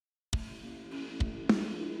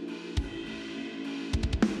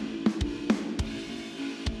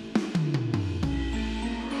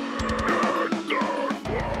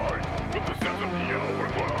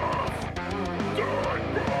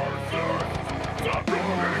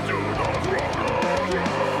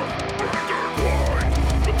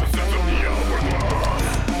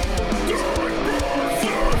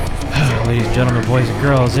and gentlemen, boys and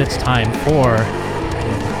girls, it's time for...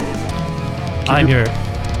 I'm your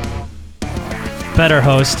better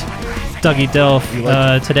host, Dougie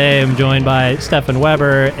Dilf. Today I'm joined by Stefan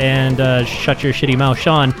Weber and Shut Your Shitty Mouth,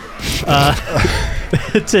 Sean.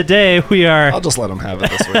 Today we are... I'll just let him have it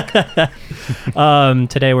this week.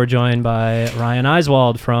 Today we're joined by Ryan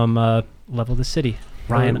Oswald from Level the City.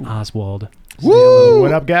 Ryan Oswald. Woo!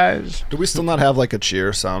 What up, guys? Do we still not have like a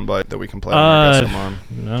cheer soundbite that we can play when we get some on?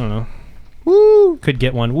 I don't know. Woo! Could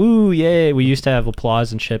get one. Woo, yay. We used to have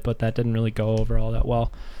applause and shit, but that didn't really go over all that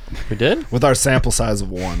well. We did? With our sample size of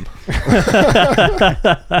 1.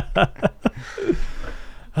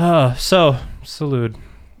 So, salute.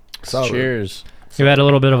 Cheers. We had a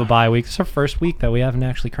little bit of a bye week. It's our first week that we haven't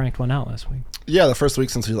actually cranked one out last week. Yeah, the first week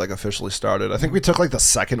since we like officially started. I think we took like the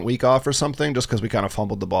second week off or something just because we kind of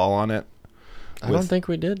fumbled the ball on it. I don't think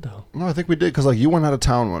we did, though. No, I think we did because like you went out of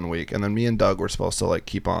town one week, and then me and Doug were supposed to like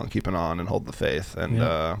keep on keeping on and hold the faith, and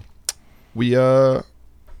we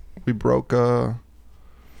broke. Yeah,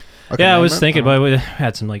 I was thinking, but we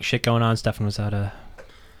had some like shit going on. Stefan was out of.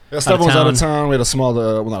 Yeah, Stefan was out of town. We had a small,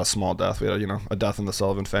 well, not a small death. We had a death in the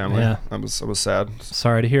Sullivan family. Yeah, I was sad.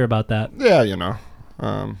 Sorry to hear about that. Yeah,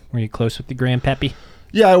 Were you close with the grandpappy?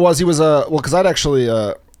 Yeah, I was. He was because I'd actually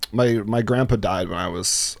my grandpa died when I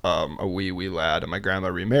was a wee lad, and my grandma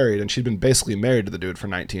remarried, and she'd been basically married to the dude for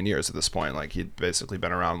 19 years at this point. Like he'd basically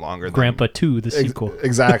been around longer. Grandpa 2, the sequel.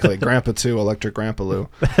 Exactly, Grandpa 2, Electric Grandpa Lou.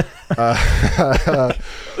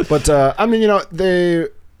 But I mean,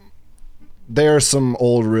 they're some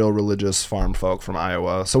old, real religious farm folk from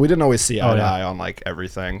Iowa, so we didn't always see eye to eye on like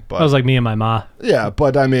everything. But that was like me and my ma. Yeah,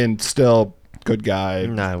 but I mean, still. Good guy.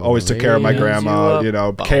 Always took care of my grandma,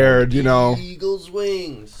 cared, Eagle's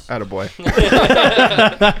wings. Attaboy.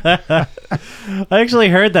 I actually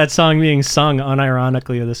heard that song being sung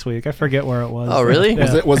unironically this week. I forget where it was. Oh, really?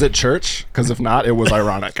 Yeah. Was it church? Because if not, it was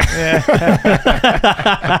ironic.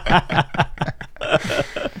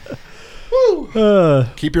 Woo.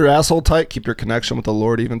 Keep your asshole tight. Keep your connection with the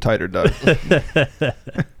Lord even tighter, Doug.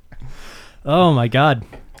 Oh, my God.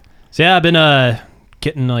 So, yeah, I've been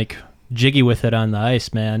getting, like... jiggy with it on the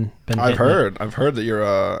ice, man. I've heard that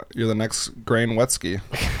you're the next Grain Wetsky.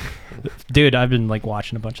 Dude, I've been like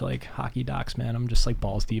watching a bunch of like hockey docs, man. I'm just like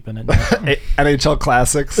balls deep in it now. NHL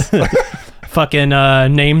classics. Fucking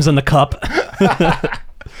names in the cup.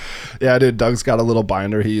 Yeah, dude, Doug's got a little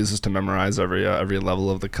binder he uses to memorize every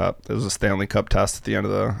level of the cup. There's a Stanley Cup test at the end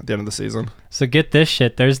of the season. So get this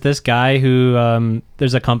shit. There's this guy who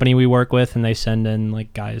there's a company we work with, and they send in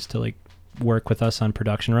like guys to like work with us on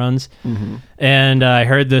production runs. Mm-hmm. And I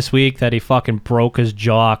heard this week that he fucking broke his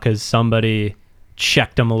jaw because somebody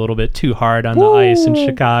checked him a little bit too hard on the ice in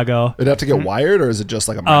Chicago. It'd have to get wired, or is it just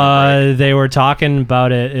like a minor break? They were talking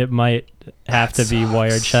about it might have to be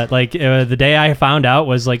wired shut. Like the day I found out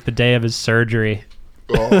was like the day of his surgery.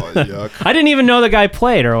 Oh, yuck. I didn't even know the guy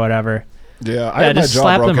played or whatever. Yeah, I had my just jaw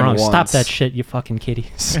slap broken them wrong. once. Stop that shit, you fucking kitty.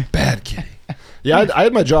 Bad kitty. Yeah, I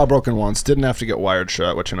had my jaw broken once. Didn't have to get wired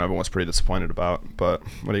shut, which everyone was pretty disappointed about. But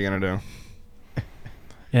what are you gonna do?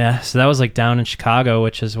 Yeah, so that was like down in Chicago,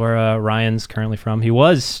 which is where Ryan's currently from.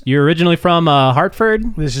 You're originally from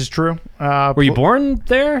Hartford? This is true. Were you born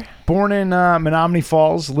there? Born in Menominee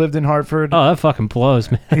Falls, lived in Hartford. Oh, that fucking blows,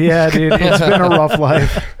 man. Yeah, dude, it's been a rough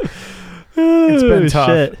life. It's been tough.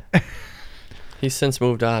 Shit. He's since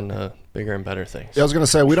moved on to bigger and better things. Yeah, I was gonna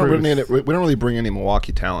say we don't really bring any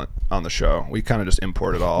Milwaukee talent on the show. We kind of just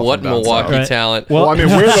import it all. What Milwaukee talent? Well, I mean,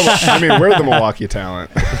 we're the Milwaukee talent.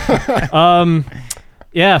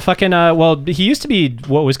 Yeah, fucking. Well, he used to be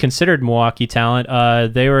what was considered Milwaukee talent.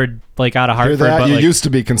 They were like out of Hartford. Hear that? But you like, used to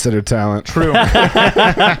be considered talent. True.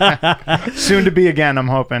 Soon to be again, I'm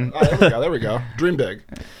hoping. Oh, there we go. Dream big.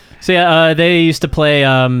 So yeah, they used to play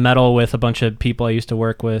metal with a bunch of people I used to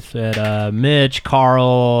work with at Mitch,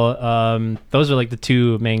 Carl. Those are like the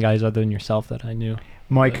two main guys other than yourself that I knew.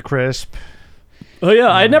 Mike Crisp. Oh yeah,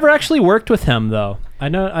 I never actually worked with him though. I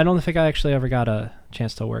don't think I actually ever got a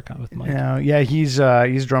chance to work on with Mike. Yeah, he's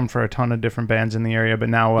drummed for a ton of different bands in the area, but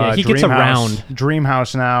now he gets around.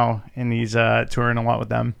 Dreamhouse now, and he's touring a lot with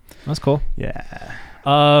them. That's cool. Yeah.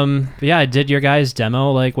 But yeah, I did your guys'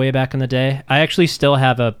 demo like way back in the day. I actually still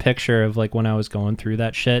have a picture of like when I was going through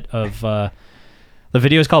that shit of the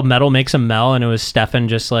video is called Metal Makes Him Mel, and it was Stefan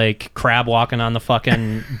just like crab walking on the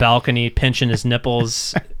fucking balcony, pinching his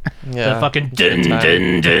nipples. Yeah. The fucking dun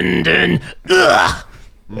dun dun dun. Ugh.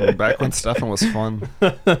 Back when Stefan was fun.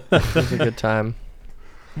 It was a good time.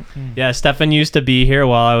 Yeah, Stefan used to be here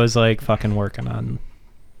while I was like fucking working on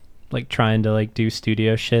like trying to like do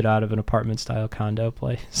studio shit out of an apartment style condo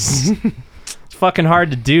place. It's fucking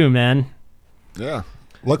hard to do, man. Yeah.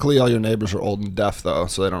 Luckily, all your neighbors are old and deaf, though,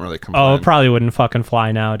 so they don't really complain. Oh, it probably wouldn't fucking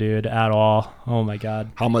fly now, dude, at all. Oh my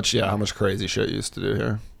god. How much crazy shit you used to do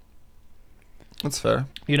here? That's fair.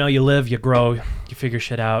 You know, you live, you grow, you figure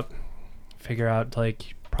shit out. Figure out, like,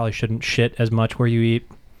 you probably shouldn't shit as much where you eat.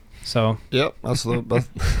 So. Yep, that's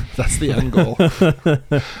the end goal.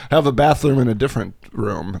 Have a bathroom in a different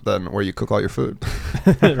room than where you cook all your food.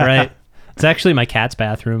 Right. It's actually my cat's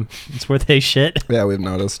bathroom. It's where they shit. Yeah, we've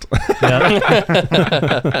noticed.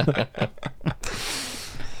 Yeah.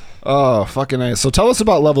 Oh, fucking nice. So tell us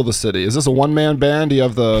about Level the City. Is this a one-man band? Do you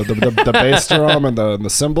have the bass drum and the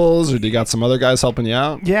cymbals, or do you got some other guys helping you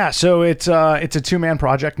out? Yeah, so it's a 2-man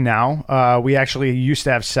project now. We actually used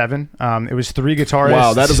to have 7. It was 3 guitarists.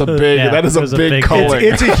 Wow, that is a big big culling.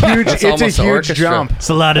 It's a huge almost an huge orchestra. jump. It's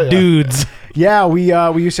a lot of dudes. Yeah, we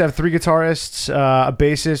used to have 3 guitarists, a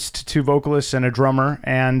bassist, 2 vocalists, and a drummer.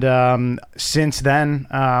 And since then,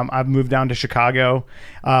 I've moved down to Chicago,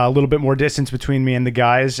 a little bit more distance between me and the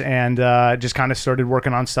guys, and just kind of started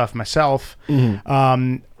working on stuff myself.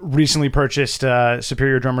 Mm-hmm. Recently purchased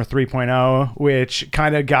Superior Drummer 3.0, which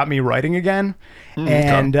kind of got me writing again.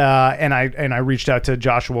 And I reached out to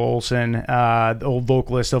Joshua Olson, the old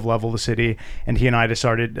vocalist of Level the City, and he and I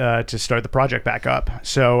decided to start the project back up.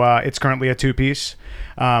 So it's currently a 2-piece.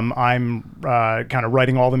 I'm kind of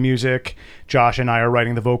writing all the music. Josh and I are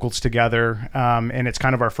writing the vocals together, and it's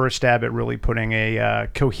kind of our first stab at really putting a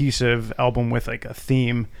cohesive album with like a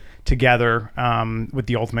theme together, with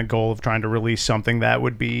the ultimate goal of trying to release something that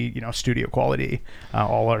would be, studio quality,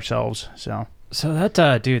 all ourselves. So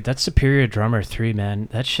that dude, that Superior Drummer 3, man,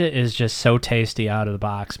 that shit is just so tasty out of the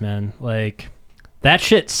box, man. Like, that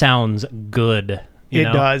shit sounds good. It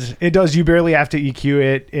does. You barely have to EQ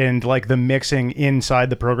it, and like the mixing inside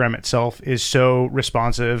the program itself is so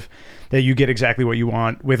responsive that you get exactly what you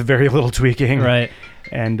want with very little tweaking. Right.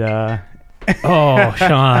 And oh,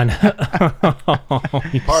 Sean.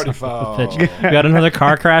 Party foul. We got another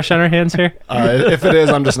car crash on our hands here? If it is,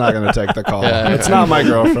 I'm just not going to take the call. It's not my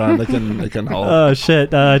girlfriend. They can hold. Oh,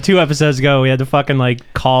 shit. 2 episodes ago, we had to fucking,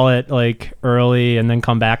 like, call it, like, early and then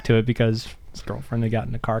come back to it because his girlfriend had gotten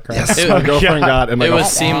in a car crash. Yes, my girlfriend got in. It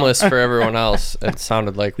was seamless for everyone else. It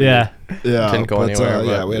sounded like we didn't go anywhere.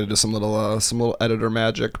 Yeah, we had to do some little editor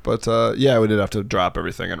magic, but yeah, we did have to drop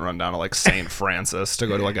everything and run down to like St. Francis to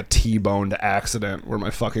go to like a T-boned accident where my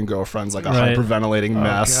fucking girlfriend's like a hyperventilating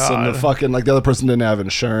mess, and the fucking like the other person didn't have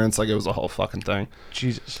insurance. Like it was a whole fucking thing.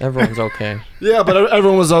 Jesus, everyone's okay. Yeah, but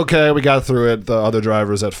everyone was okay. We got through it. The other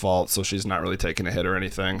driver's at fault, so she's not really taking a hit or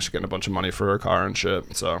anything. She's getting a bunch of money for her car and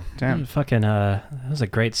shit. So damn, fucking that was a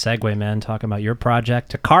great segue, man. Talking about your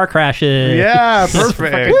project to car crashes. Yeah,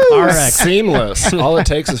 perfect. Seamless. All it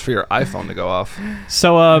takes is for your iPhone to go off.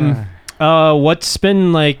 So, what's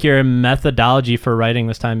been like your methodology for writing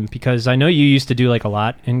this time? Because I know you used to do like a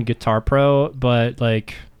lot in Guitar Pro, but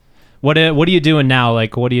like, what are you doing now?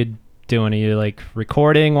 Like, what are you doing? Are you like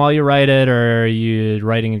recording while you write it, or are you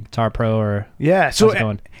writing in Guitar Pro, or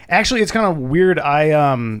So actually, it's kind of weird.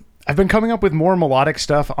 I've been coming up with more melodic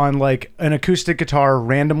stuff on like an acoustic guitar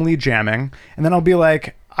randomly jamming, and then I'll be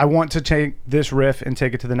like, I want to take this riff and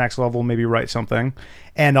take it to the next level, maybe write something,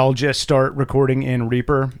 and I'll just start recording in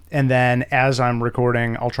Reaper, and then as I'm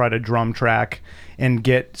recording, I'll try to drum track and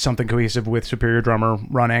get something cohesive with Superior Drummer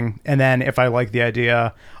running, and then if I like the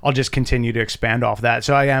idea, I'll just continue to expand off that.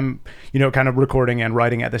 So I am, kind of recording and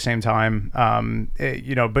writing at the same time,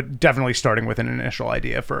 but definitely starting with an initial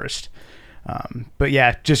idea first. But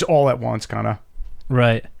yeah, just all at once, kind of.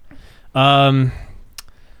 Right.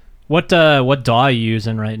 What DAW are you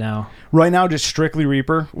using right now? Right now, just strictly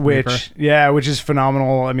Reaper, which is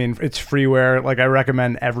phenomenal. I mean, it's freeware. Like, I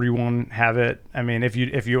recommend everyone have it. I mean, if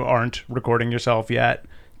you aren't recording yourself yet,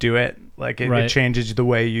 do it. Like, it changes the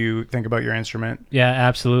way you think about your instrument. Yeah,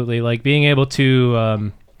 absolutely. Like being able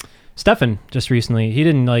to, Stefan just recently, he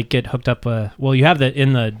didn't like get hooked up. You have that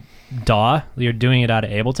in the DAW. You're doing it out of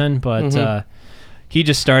Ableton, but he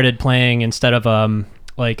just started playing instead of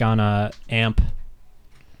like on a amp.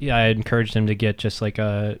 Yeah, I encouraged him to get just like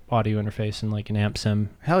a audio interface and like an amp sim.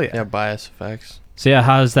 Hell yeah. Yeah, bias effects. So yeah,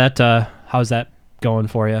 how's that going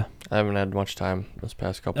for you? I haven't had much time this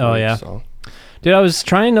past couple weeks. Yeah. So. Dude, I was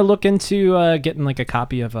trying to look into getting like a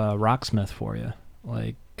copy of Rocksmith for you.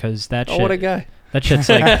 Like, cause that shit. Oh, what a guy. That shit's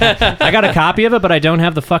like, I got a copy of it, but I don't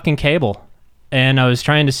have the fucking cable. And I was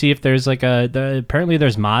trying to see if there's like apparently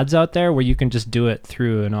there's mods out there where you can just do it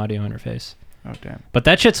through an audio interface. Oh, damn. But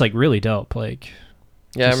that shit's like really dope. Like,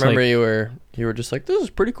 yeah, I remember you were just like, this is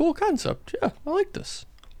a pretty cool concept. Yeah, I like this.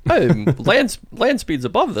 Hey, land speed's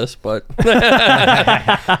above this, but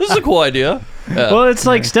this is a cool idea. Yeah. Well, it's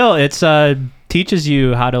like still it's teaches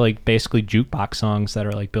you how to like basically jukebox songs that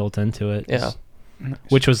are like built into it. Yeah.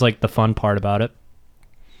 Which was like the fun part about it.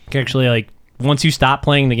 Actually, like once you stop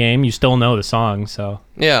playing the game, you still know the song. So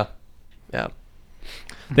Yeah.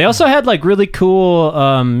 they also had like really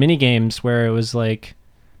cool mini games where it was like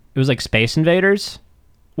Space Invaders,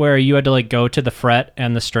 where you had to like go to the fret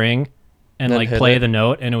and the string and Then like hit play it. the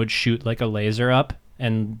note, and it would shoot like a laser up,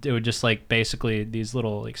 and it would just like basically these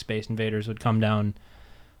little like Space Invaders would come down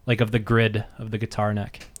like of the grid of the guitar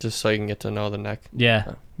neck. Just so you can get to know the neck.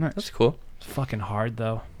 Yeah. Nice. That's cool. It's fucking hard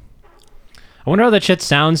though. I wonder how that shit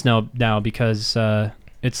sounds now because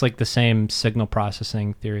it's like the same signal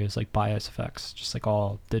processing theory as like bias effects, just like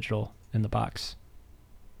all digital in the box.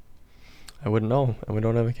 I wouldn't know, and we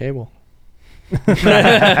don't have a cable.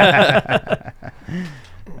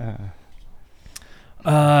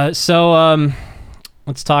 So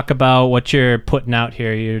let's talk about what you're putting out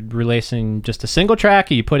here. You're releasing just a single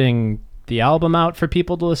track? Are you putting the album out for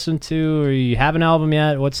people to listen to, or you have an album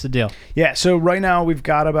yet? What's the deal? Yeah, so right now we've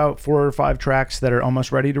got about 4 or 5 tracks that are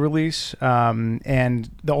almost ready to release, and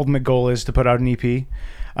the ultimate goal is to put out an EP,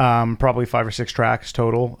 probably 5 or 6 tracks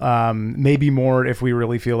total, maybe more if we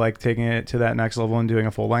really feel like taking it to that next level and doing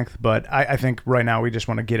a full length, but I think right now we just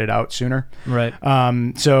want to get it out sooner. Right.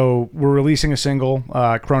 So we're releasing a single,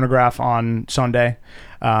 Chronograph, on Sunday.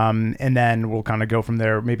 And then we'll kind of go from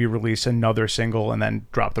there, maybe release another single and then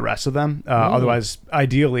drop the rest of them. Otherwise,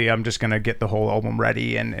 ideally, I'm just going to get the whole album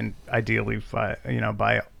ready and ideally,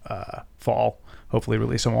 by fall, hopefully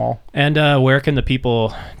release them all. And where can the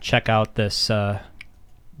people check out this The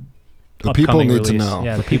people upcoming need to release? know.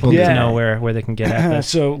 Yeah, the people need to know where they can get at this.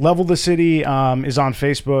 So Level the City is on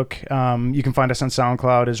Facebook. You can find us on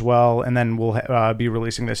SoundCloud as well. And then we'll be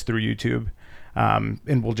releasing this through YouTube.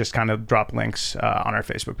 And we'll just kind of drop links on our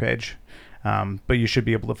Facebook page. But you should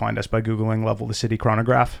be able to find us by Googling Level the City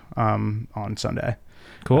Chronograph on Sunday.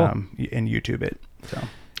 Cool. And YouTube it. So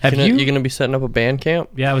You're going to be setting up a band camp?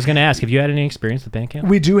 Yeah, I was going to ask, have you had any experience with Bandcamp?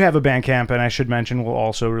 we do have a Bandcamp, and I should mention we'll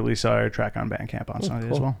also release our track on Bandcamp on Sunday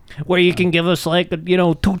as well. Where you can give us like,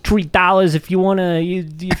 $2-3 if you want to,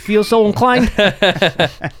 you feel so inclined.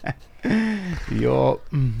 Yo,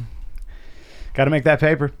 got to make that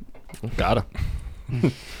paper. Gotta.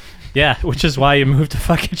 Yeah, which is why you moved to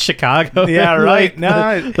fucking Chicago. Yeah, right.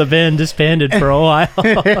 No, the band disbanded for a while.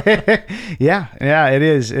 yeah, it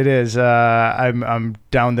is. I'm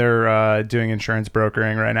down there doing insurance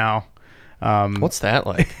brokering right now. What's that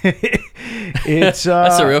like? It's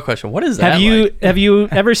That's the real question. What is that like? Have you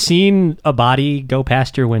ever seen a body go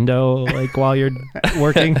past your window like while you're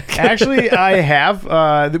working? Actually, I have.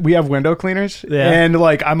 We have window cleaners, and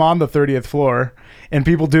like I'm on the 30th floor, and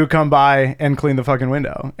people do come by and clean the fucking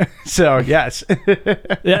window. So yes,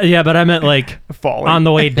 yeah, but I meant like falling on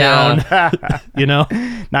the way down.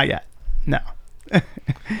 Not yet. No.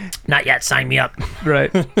 Not yet. Sign me up.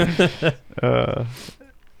 Right.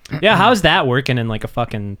 Yeah, how's that working in like a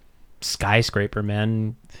fucking skyscraper,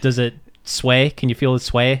 man? Does it sway? Can you feel it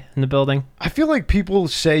sway in the building? I feel like people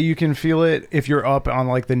say you can feel it if you're up on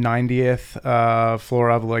like the 90th floor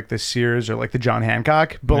of like the Sears or like the John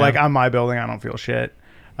Hancock, but like on my building, I don't feel shit.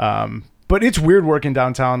 But it's weird working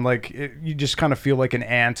downtown. Like you just kind of feel like an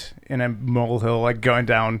ant in a molehill, like going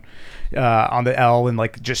down on the L and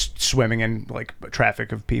like just swimming in like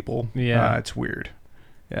traffic of people. Yeah, it's weird.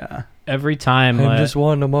 Yeah. Every time I'm just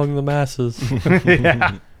one among the masses.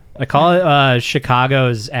 Yeah. I call it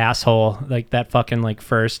Chicago's asshole, like that fucking like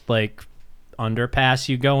first like underpass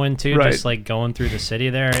you go into, Right. just like going through the city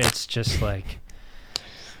there. It's just like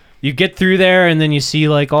you get through there and then you see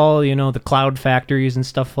like all the cloud factories and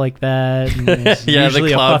stuff like that. And it's Yeah, the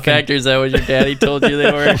usually a cloud fucking- factories. Is that what your daddy told you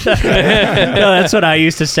they were? No, that's what I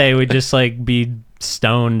used to say. We'd just like be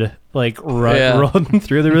stoned, like rolling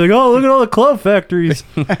through. They were like, "Oh, look at all the cloud factories."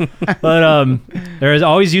 But there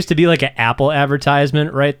always used to be like an Apple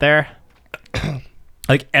advertisement right there,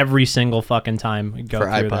 like every single fucking time we go For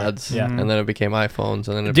through iPods. there. Yeah. And then it became iPhones.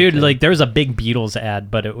 And then it Dude, became, like there was a big Beatles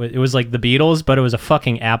ad, but it was like the Beatles, but it was a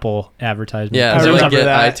fucking Apple advertisement. yeah, I so remember like get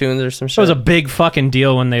that. iTunes or some It shit. was a big fucking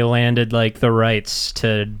deal when they landed like the rights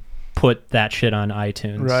to put that shit on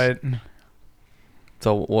iTunes. Right.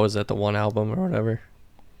 So what was that? The one album or whatever?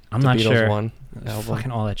 I'm The not Beatles sure. one album.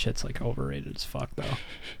 Fucking all that shit's like overrated as fuck though.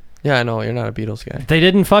 Yeah, I know. You're not a Beatles guy. They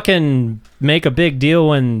didn't fucking make a big deal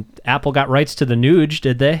when Apple got rights to the Nuge,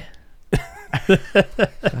 did they?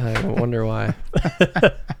 I wonder why.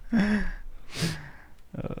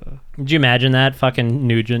 Could you imagine that fucking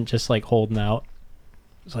Nugent just like holding out?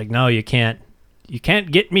 It's like, no, you can't You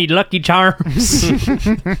can't get me Lucky Charms. You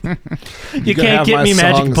can can't have get my me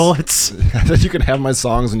magic songs. bullets. That you can have my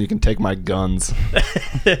songs and you can take my guns.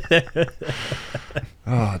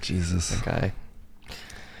 Oh, Jesus. Okay.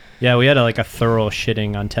 Yeah, we had a thorough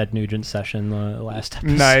shitting on Ted Nugent session the last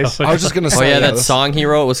episode. Nice. I was just going to Oh say. yeah, that this- song he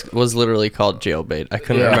wrote was literally called Jailbait. I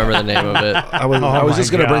couldn't Yeah. remember the name of it. I was my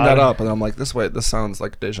just going to bring God. that up, and I'm like, this sounds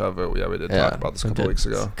like deja vu. Yeah, we did talk about this a couple weeks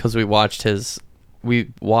ago. Because we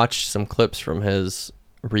watched some clips from his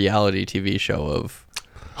reality TV show of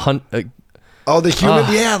hunt. Oh, the human,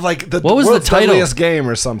 yeah, like the What was the world's title? deadliest game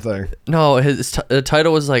or something. No, the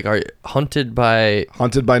title was like, "Are you hunted by?"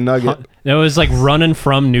 Hunted by Nugget. It was like running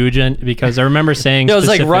from Nugent because I remember saying No, it was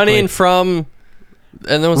like specifically, running from, and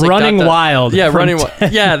then it was like running dot, dot. wild. Yeah, from running.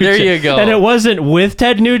 Ted Yeah, there you Nugent. go. And it wasn't with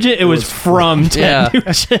Ted Nugent; it was from Ted Yeah.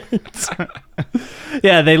 Nugent.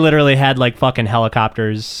 Yeah, they literally had like fucking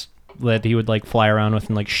helicopters that he would like fly around with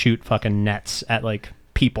and like shoot fucking nets at like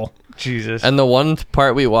people. Jesus. And the one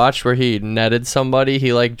part we watched where he netted somebody,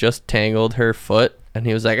 he like just tangled her foot, and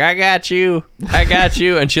he was like, "I got you, I got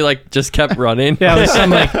you," and she like just kept running. Yeah, it was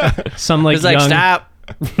some like He's like, young, "Stop."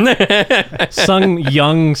 some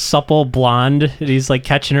young supple blonde. He's like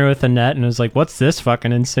catching her with a net and was like, "What's this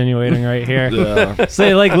fucking insinuating right here?" Yeah. So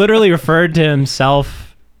they like literally referred to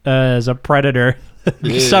himself as a predator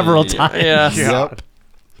several times. Yeah. Yep.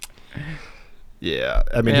 Yeah,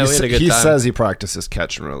 I mean, Yeah, we had a good he time. says he practices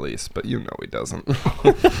catch and release, but you know he doesn't.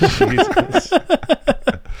 Jesus.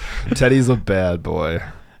 Teddy's a bad boy.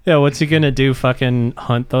 Yeah, what's he gonna do? Fucking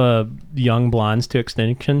hunt the young blondes to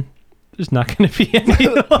extinction? There's not gonna be any.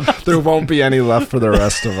 There won't be any left for the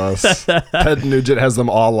rest of us. Ted Nugent has them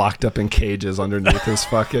all locked up in cages underneath his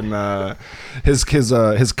fucking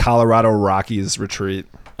his Colorado Rockies retreat.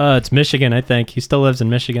 It's Michigan, I think. He still lives in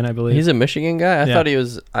Michigan, I believe. He's a Michigan guy. I Yeah. thought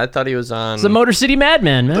he was on. He's a Motor City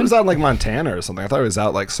Madman, I thought he man. was out in like Montana or something. I thought he was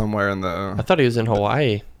out like somewhere in I the thought he was in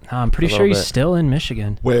Hawaii. I'm pretty a sure little he's bit. still in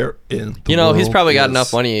Michigan. where in the You know, he's world probably got is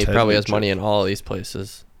enough money. He Ted probably has Nugent? money in all of these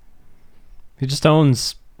places. He just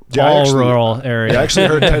owns Yeah, I all actually- rural areas. Yeah, I actually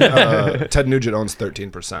heard Ted Nugent owns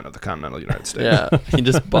 13% of the continental United States. Yeah, he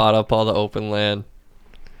just bought up all the open land.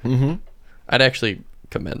 Mm-hmm. I'd actually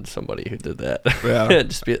commend somebody who did that. Yeah.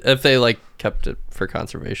 Just if they like kept it for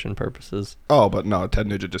conservation purposes. Oh, but no, Ted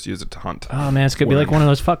Nugent just used it to hunt. Oh man, it's gonna be Word. like one of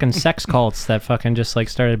those fucking sex cults that fucking just like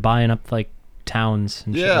started buying up like towns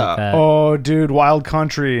and shit Yeah. like that. Oh, dude, Wild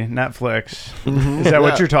Country, Netflix. Is that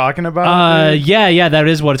what Yeah. you're talking about? dude? Yeah, that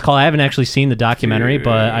is what it's called. I haven't actually seen the documentary,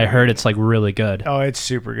 but I heard it's like really good. Oh, it's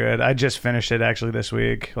super good. I just finished it actually this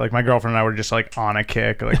week. Like my girlfriend and I were just like on a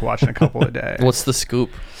kick, like watching a couple a day. What's the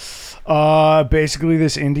scoop? Basically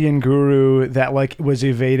this Indian guru that like was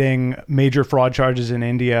evading major fraud charges in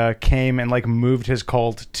India came and like moved his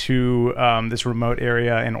cult to this remote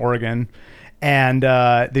area in Oregon. And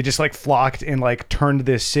they just like flocked and like turned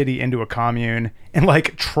this city into a commune and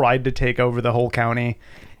like tried to take over the whole county.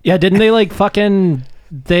 Yeah, didn't they like fucking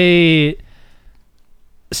they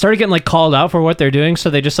started getting like called out for what they're doing, so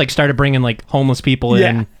they just like started bringing like homeless people Yeah.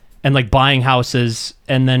 in and like buying houses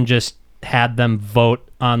and then just had them vote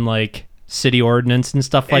on like city ordinance and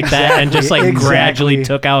stuff like that and just like Exactly. gradually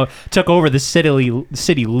took over the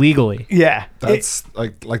city legally. Yeah. That's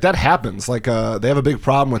like that happens. Like they have a big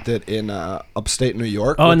problem with it in upstate New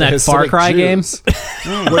York. Oh, with in the that Far Hasidic Cry game? Jews,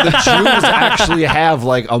 where the Jews actually have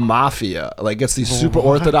like a mafia. Like it's these super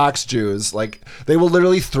Orthodox Jews. Like they will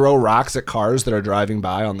literally throw rocks at cars that are driving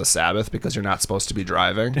by on the Sabbath because you're not supposed to be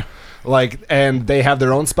driving. Like, and they have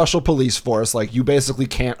their own special police force. Like you basically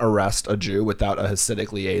can't arrest a Jew without a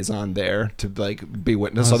Hasidic liaison there to like be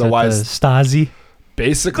witness. Was that Otherwise, the Stasi,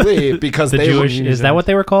 basically, because the they Jewish would, is that what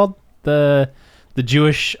they were called? The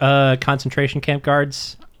Jewish concentration camp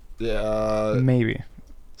guards? Maybe.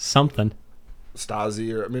 Something.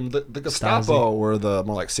 Stasi, or I mean, the Gestapo were the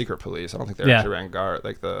more like secret police. I don't think they Yeah. actually ran guard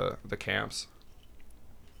like the camps.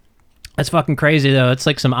 That's fucking crazy though. It's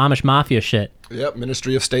like some Amish mafia shit. Yep,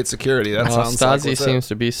 Ministry of State Security. That sounds Stasi like what's seems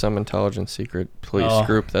to be some intelligence secret police Oh.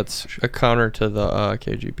 group that's a counter to the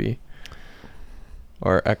KGB,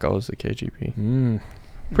 or echoes the KGB.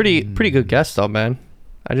 Pretty good guess though, man.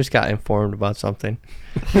 I just got informed about something.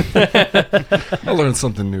 I learned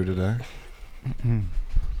something new today.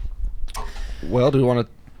 Well, do we want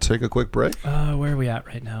to take a quick break? Where are we at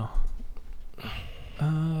right now?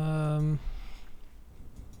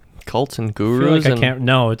 Cults and I feel gurus like I and can't.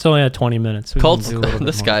 No, it's only at 20 minutes. We can cults. do a little bit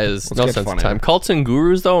This more. guy is Let's no get sense of funnier. time. Cults and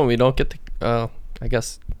gurus though, and we don't get the. I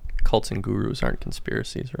guess cults and gurus aren't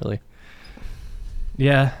conspiracies really.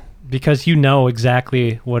 Yeah, because you know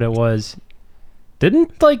exactly what it was.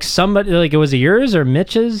 Didn't like somebody like it was yours or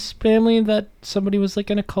Mitch's family that somebody was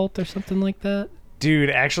like in a cult or something like that? Dude,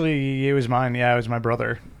 actually, it was mine. Yeah, it was my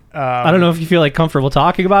brother. I don't know if you feel like comfortable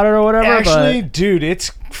talking about it or whatever. Actually, but dude,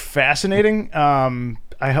 it's fascinating.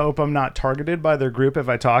 I hope I'm not targeted by their group if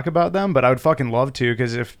I talk about them, but I would fucking love to,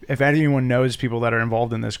 because if anyone knows people that are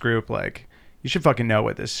involved in this group, like, you should fucking know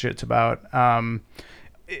what this shit's about.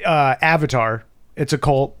 Avatar. It's a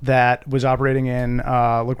cult that was operating in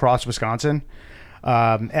La Crosse, Wisconsin.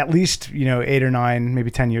 At least 8 or 9,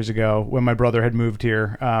 maybe 10 years ago, when my brother had moved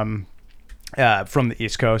here from the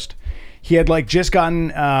East Coast. He had like just gotten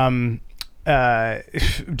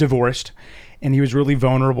divorced, and he was really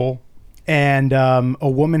vulnerable. And a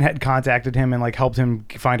woman had contacted him and like helped him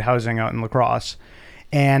find housing out in La Crosse.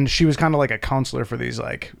 And she was kind of like a counselor for these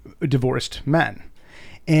like divorced men.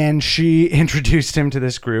 And she introduced him to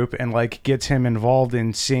this group and like gets him involved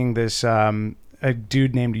in seeing this a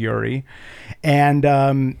dude named Yuri. And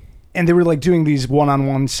they were like doing these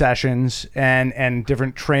one-on-one sessions and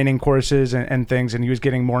different training courses and things, and he was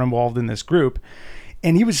getting more involved in this group.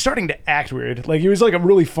 And he was starting to act weird. Like, he was like a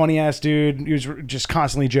really funny ass dude. He was just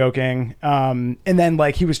constantly joking. And then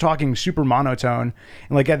like he was talking super monotone.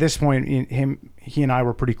 And like at this point, he and I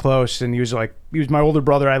were pretty close. And he was my older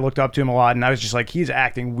brother. I looked up to him a lot. And I was just like, he's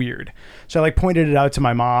acting weird. So I like pointed it out to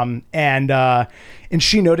my mom. And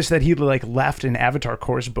she noticed that he'd like left an Avatar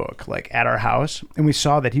course book like at our house. And we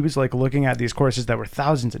saw that he was like looking at these courses that were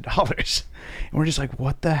thousands of dollars. And we're just like,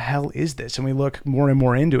 what the hell is this? And we look more and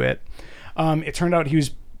more into it. It turned out he was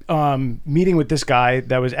meeting with this guy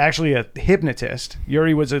that was actually a hypnotist.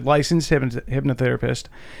 Yuri was a licensed hypnotherapist,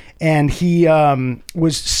 and he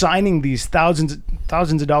was signing these thousands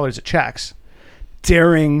of dollars of checks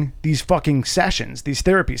during these fucking sessions, these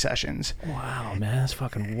therapy sessions. Wow, man, that's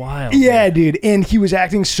fucking wild. Yeah, man. dude. And he was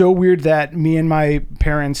acting so weird that me and my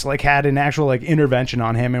parents like had an actual like intervention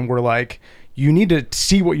on him, and we're like, you need to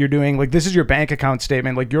see what you're doing. Like, this is your bank account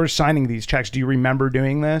statement. Like, you're signing these checks. Do you remember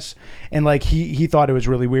doing this? And like, he thought it was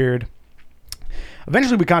really weird.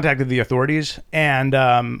 Eventually we contacted the authorities, and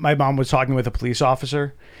my mom was talking with a police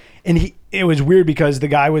officer, and it was weird because the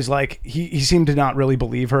guy was like, he seemed to not really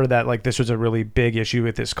believe her that like this was a really big issue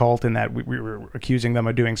with this cult, and that we were accusing them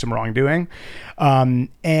of doing some wrongdoing.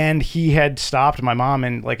 And he had stopped my mom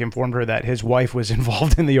and like informed her that his wife was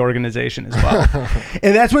involved in the organization as well.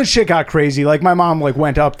 And that's when shit got crazy. Like, my mom like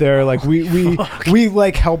went up there, like we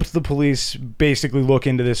like helped the police basically look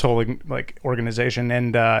into this whole like organization.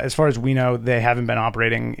 And as far as we know, they haven't been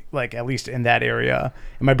operating like at least in that area.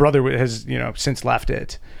 And my brother has since left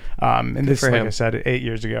it. And this, like I said, 8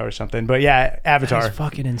 years ago or something. But yeah, Avatar. That's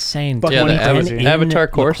fucking insane. Yeah, the Avatar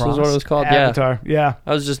course is what it was called. Avatar, yeah.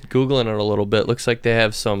 I was just Googling it a little bit. Looks like they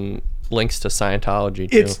have some links to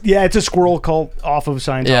Scientology too. It's a squirrel cult off of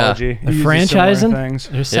Scientology. Yeah. The franchising?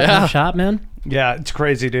 They're setting up shop, man. Yeah, it's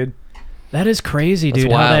crazy, dude. That is crazy,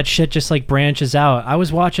 dude. How that shit just like branches out. I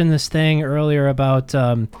was watching this thing earlier about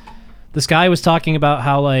this guy was talking about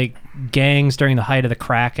how like gangs during the height of the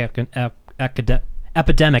crack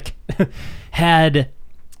epidemic had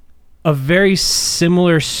a very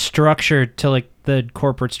similar structure to like the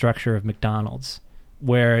corporate structure of McDonald's,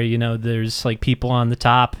 where there's like people on the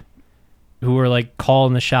top who are like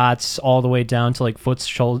calling the shots all the way down to like foot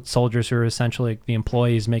soldiers who are essentially like the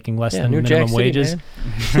employees making less than minimum wages.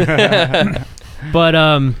 But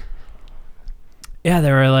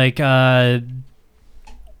they were like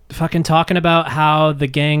fucking talking about how the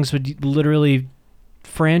gangs would literally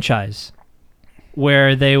franchise,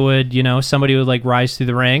 where they would, somebody would like rise through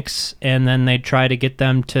the ranks, and then they'd try to get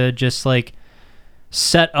them to just like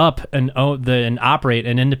set up and operate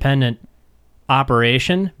an independent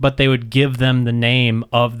operation, but they would give them the name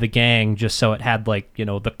of the gang just so it had like,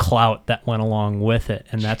 the clout that went along with it.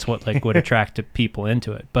 And that's what like would attract people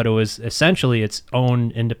into it. But it was essentially its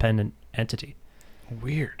own independent entity.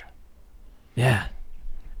 Weird. Yeah.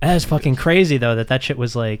 That is fucking crazy though, that shit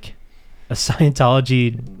was like a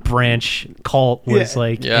Scientology branch cult was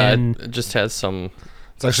it just has some.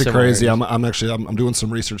 It's actually crazy. I'm doing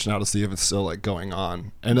some research now to see if it's still like going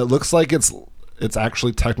on, and it looks like it's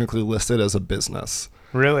actually technically listed as a business.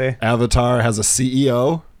 Really? Avatar has a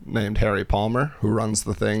CEO named Harry Palmer who runs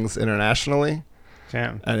the things internationally.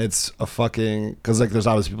 Damn. And it's a fucking, because like there's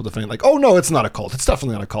always people defending like, oh no, it's not a cult, it's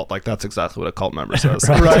definitely not a cult. Like, that's exactly what a cult member says.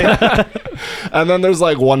 Right. And then there's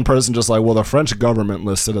like one person just like, well, the French government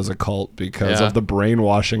listed as a cult because of the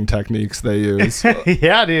brainwashing techniques they use.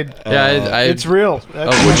 Yeah, dude. It's real.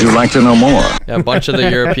 Would you like to know more? Yeah, a bunch of the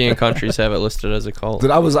European countries have it listed as a cult.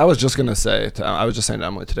 Dude, I was just gonna say, I was just saying to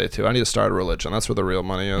Emily today too, I need to start a religion. That's where the real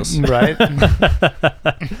money is. Right.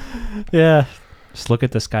 Yeah. Just look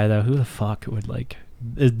at this guy though. Who the fuck would like?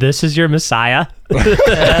 This is your messiah?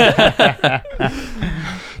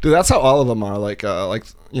 Dude, that's how all of them are. Like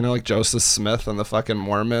like Joseph Smith and the fucking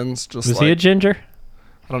Mormons. Just Was he a ginger?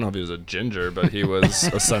 I don't know if he was a ginger, but he was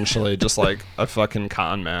essentially just like a fucking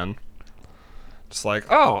con man. Just like,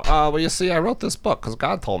 well, you see, I wrote this book because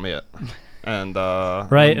God told me it. And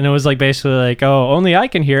right, and it was like basically like, oh, only I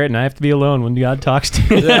can hear it, and I have to be alone when God talks to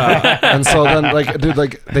me. Yeah, and so then like, dude,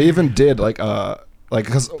 like they even did like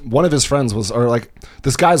because one of his friends was, or like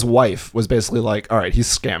this guy's wife was basically like, all right, he's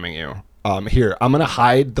scamming you. Here, I'm gonna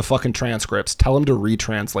hide the fucking transcripts. Tell him to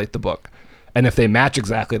retranslate the book. And if they match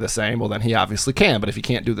exactly the same, well, then he obviously can. But if he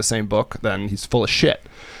can't do the same book, then he's full of shit.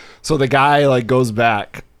 So the guy like goes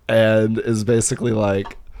back and is basically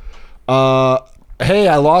like, hey,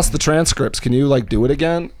 I lost the transcripts. Can you like do it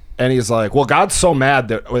again? And he's like, well, God's so mad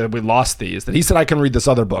that we lost these that he said I can read this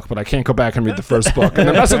other book, but I can't go back and read the first book. And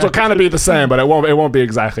the message will kind of be the same, but it won't be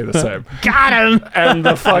exactly the same. Got him. And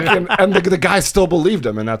the guy still believed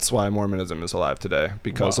him, and that's why Mormonism is alive today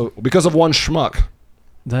because of one schmuck.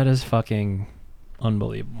 That is fucking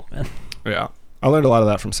unbelievable, man. Yeah. I learned a lot of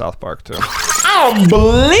that from South Park, too.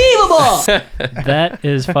 Unbelievable! That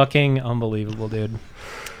is fucking unbelievable, dude.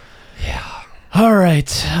 Yeah. All right.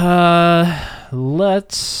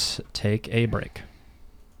 Let's take a break.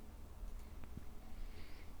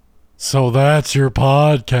 So that's your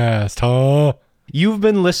podcast, huh? You've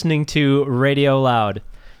been listening to Radio Loud.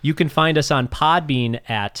 You can find us on Podbean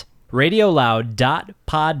at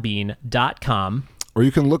radioloud.podbean.com. Or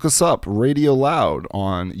you can look us up, Radio Loud,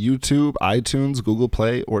 on YouTube, iTunes, Google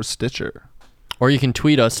Play, or Stitcher. Or you can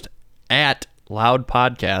tweet us at Loud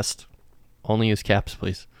Podcast. Only use caps,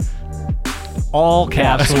 please. All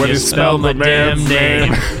caps when you spell my damn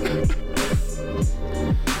name.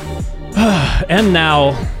 And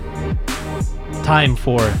now, time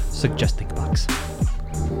for Suggesting Box.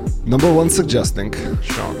 Number one suggesting,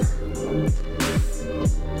 Sean.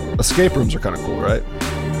 Escape rooms are kind of cool, right?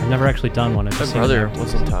 I've never actually done one. My brother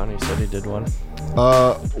was in town. He said he did one.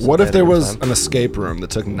 What if there was an escape room that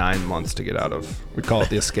took 9 months to get out of? We'd call it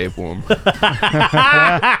the escape womb.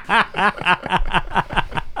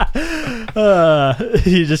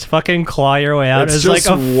 You just fucking claw your way out It's as like just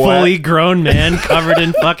a fully grown man covered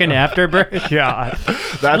in fucking afterbirth. Yeah.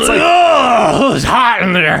 That's like, Oh, it was hot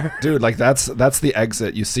in there. dude, like that's the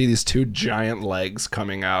exit. You see these two giant legs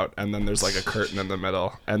coming out, and then there's like a curtain in the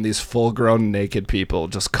middle, and these full-grown naked people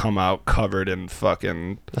just come out covered in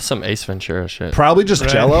fucking That's some Ace Ventura shit. probably just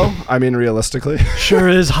Jello. I mean, realistically. Sure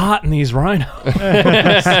is hot in these rhinos.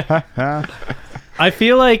 I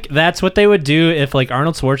feel like that's what they would do if like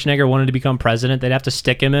Arnold Schwarzenegger wanted to become president. They'd have to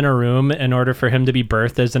stick him in a room in order for him to be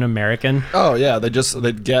birthed as an American. Oh yeah, they'd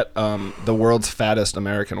get the world's fattest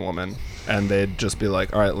American woman, and they'd just be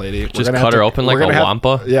like, "All right, lady, Just cut her open like a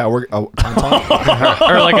wampa? Yeah, we're Or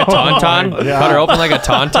like a tauntaun? Yeah. Cut her open like a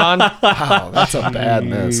tauntaun? wow, that's a bad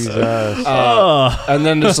miss. Jesus. And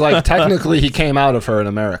then it's like technically he came out of her in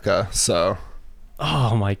America, so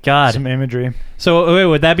Oh my god. Some imagery. So wait,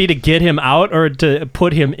 would that be to get him out or to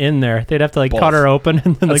put him in there? They'd have to like Both. cut her open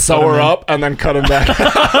and then like sew put him her in. up and then cut him back.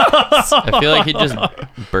 I feel like he just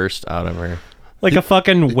burst out of her. Like a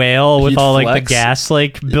fucking whale with he'd all like the flex. gas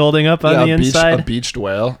like building up on the a inside. beached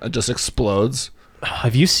whale. It just explodes.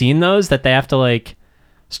 Have you seen those that they have to like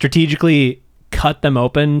strategically cut them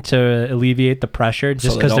open to alleviate the pressure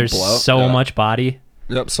just they because don't there's bloat? so Yeah. much body?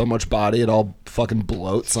 Yep, so much body, it all fucking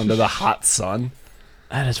bloats under the hot sun.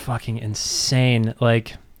 That is fucking insane.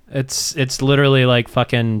 Like it's literally like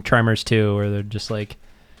fucking Tremors 2 where they're just like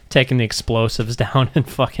taking the explosives down and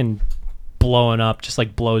fucking blowing up, just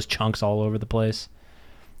like blows chunks all over the place.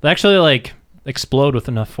 They actually like explode with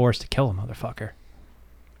enough force to kill a motherfucker.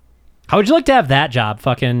 How would you like to have that job?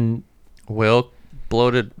 Fucking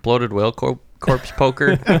Bloated whale corpse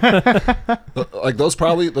poker. Like those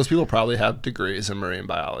people probably have degrees in marine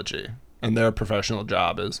biology, and their professional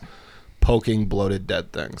job is poking bloated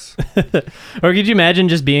dead things. Or could you imagine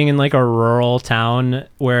just being in like a rural town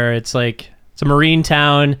where it's like it's a marine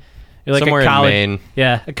town? You're like Somewhere a college, in Maine.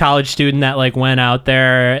 Yeah, a college student that like went out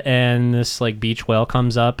there and this like beach whale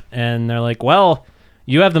comes up and they're like, "Well,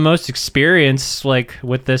 you have the most experience like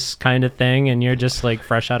with this kind of thing, and you're just like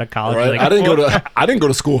fresh out of college." Right? Like, I didn't go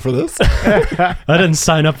to school for this. I didn't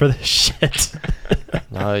sign up for this shit.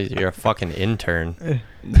 No, you're a fucking intern.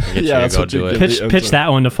 Yeah, Get that's you to go what you do it. get. Pitch that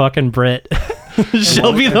one to fucking Brit.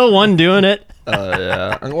 She'll be the one doing it.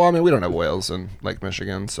 Yeah. Well, I mean, we don't have whales in Lake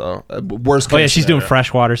Michigan, so worst case. Oh yeah, she's doing scenario.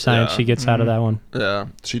 freshwater science. Yeah. She gets out of that one. Yeah,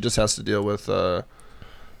 she just has to deal with.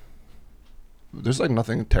 There's like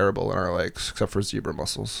nothing terrible in our lakes except for zebra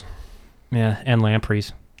mussels. Yeah, and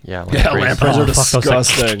lampreys. Yeah, Yeah, lampreys are Oh, fuck those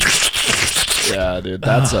disgusting. Yeah, dude,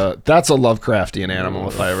 that's a Lovecraftian animal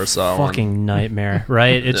if I ever saw one. Fucking nightmare,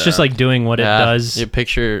 right? It's just like doing what it does. You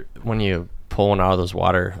picture when you pull one out of those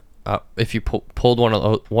water. If you pulled one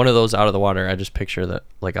of those out of the water, I just picture that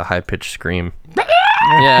like a high pitched scream.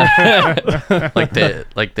 Yeah, like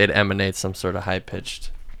they'd emanate some sort of high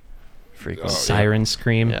pitched frequency. Siren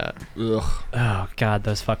scream. Yeah. Ugh. Oh god,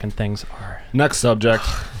 those fucking things are. Next subject.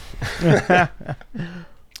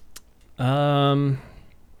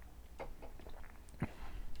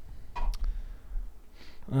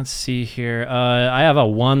 Let's see here. I have a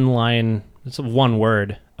one line. It's a one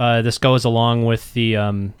word. This goes along with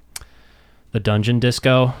the dungeon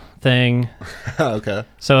disco thing. Okay.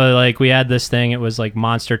 So like we had this thing. It was like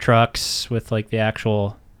monster trucks with like the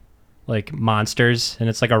actual like monsters, and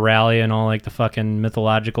it's like a rally, and all like the fucking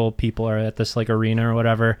mythological people are at this like arena or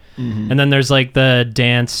whatever. And then there's like the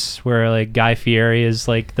dance where like Guy Fieri is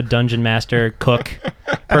like the dungeon master cook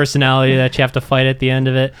personality that you have to fight at the end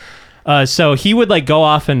of it. So he would like go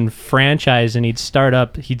off and franchise, and he'd set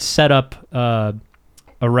up a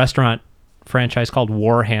restaurant franchise called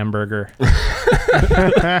War Hamburger.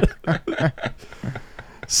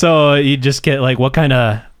 So you just get like what kind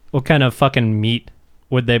of fucking meat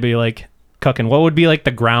would they be like cooking? What would be like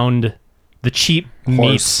the cheap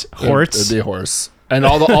meats? Horse. It'd be horse, and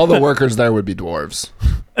all the workers there would be dwarves.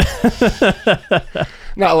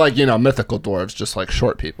 Not like mythical dwarves, just like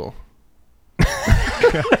short people.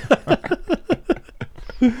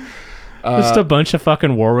 Just a bunch of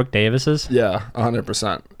fucking Warwick Davises. Yeah,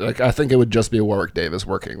 100%. Like I think it would just be Warwick Davis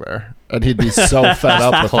working there, and he'd be so fed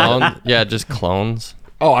up with Clone? it. Yeah, just clones.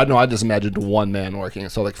 Oh, I know. I just imagined one man working,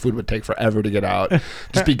 so like food would take forever to get out.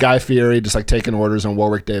 Just be Guy Fieri, just like taking orders, and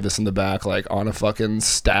Warwick Davis in the back, like on a fucking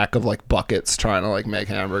stack of like buckets, trying to like make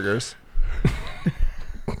hamburgers.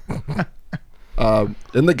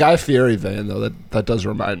 In the Guy Fieri vein, though, that does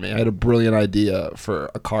remind me. I had a brilliant idea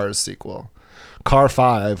for a Cars sequel. Car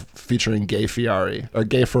 5 featuring Gay Fieri or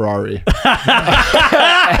Gay Ferrari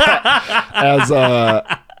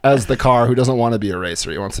as the car who doesn't want to be a racer.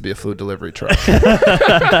 He wants to be a food delivery truck. He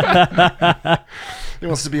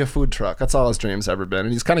wants to be a food truck. That's all his dreams ever been.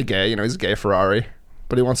 And he's kind of gay. He's a Gay Ferrari,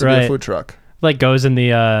 but he wants to be a food truck. Like goes in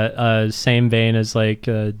the same vein as like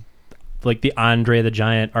the Andre the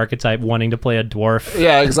Giant archetype, wanting to play a dwarf.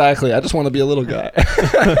 Yeah, exactly. I just want to be a little guy.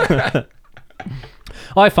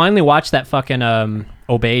 Oh, I finally watched that fucking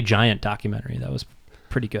Obey Giant documentary. That was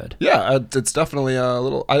pretty good. Yeah, it's definitely a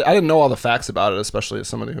little... I didn't know all the facts about it, especially as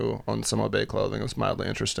somebody who owns some Obey clothing. It was mildly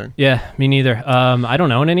interesting. Yeah, me neither. I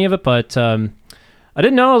don't own any of it, but I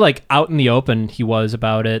didn't know like out in the open he was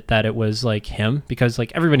about it, that it was like him, because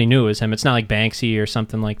like everybody knew it was him. It's not like Banksy or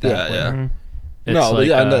something like that. Yeah. It's no, like, but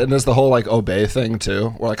yeah, and there's the whole like Obey thing too,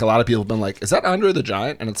 where like a lot of people have been like, is that Andre the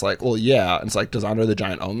Giant? And it's like, well, yeah. And it's like, does Andre the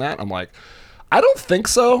Giant own that? I'm like, I don't think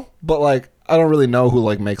so, but like I don't really know who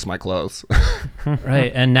like makes my clothes.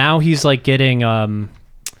 Right. And now he's like getting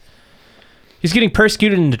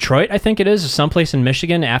persecuted in Detroit, I think it is, or someplace in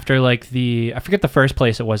Michigan, after like I forget the first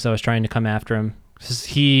place it was that was trying to come after him.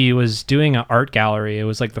 He was doing an art gallery. It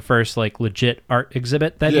was like the first like legit art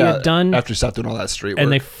exhibit that he had done. After he stopped doing all that street work.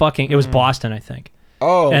 And it was Boston, I think.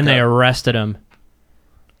 Oh, okay. And they arrested him.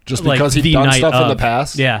 Just because he'd done stuff in the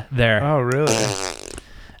past? Yeah, there. Oh, really?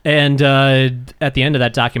 And at the end of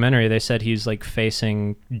that documentary, they said he's like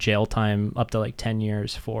facing jail time up to like 10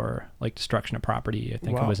 years for like destruction of property. I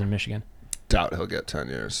think it was in Michigan. Doubt he'll get 10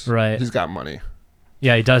 years. Right. He's got money.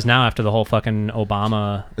 Yeah, he does now after the whole fucking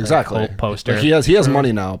Obama exactly poster. Like he has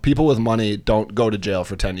money now. People with money don't go to jail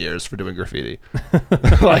for 10 years for doing graffiti.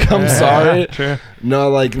 Like, I'm sorry. True. No,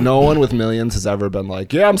 like no one with millions has ever been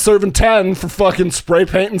like, yeah, I'm serving 10 for fucking spray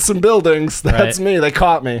painting some buildings. That's me. They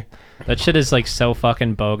caught me. That shit is like so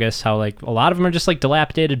fucking bogus. How like a lot of them are just like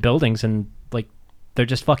dilapidated buildings, and like they're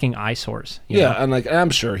just fucking eyesores. You know? And like I'm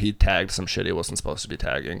sure he tagged some shit he wasn't supposed to be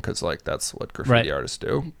tagging, because like that's what graffiti artists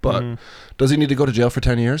do. But does he need to go to jail for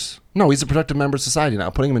 10 years? No, he's a productive member of society now.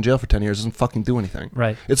 Putting him in jail for 10 years doesn't fucking do anything.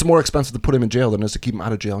 Right. It's more expensive to put him in jail than it is to keep him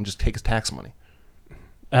out of jail and just take his tax money.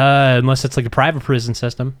 Unless it's like a private prison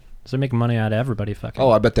system. So they're making money out of everybody fucking.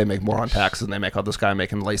 Oh, I bet they make more on taxes than they make on this guy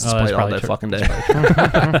making license plate all day fucking day.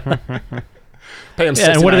 Pay him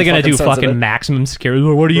and what are they going to do? Fucking maximum security?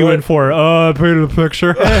 What are you in for? I painted a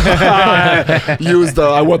picture. I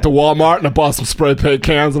went to Walmart and I bought some spray paint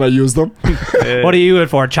cans and I used them. What are you in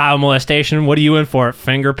for? Child molestation? What are you in for?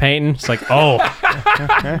 Finger painting? It's like, oh,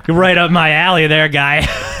 you're right up my alley there, guy.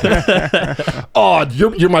 Oh,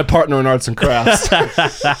 you're my partner in arts and crafts.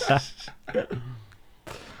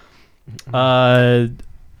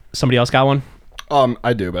 Somebody else got one?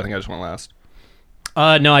 I do, but I think I just went last.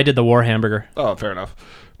 No, I did the War Hamburger. Oh, fair enough.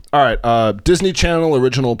 All right. Disney Channel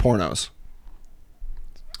original pornos.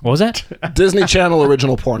 What was that? Disney Channel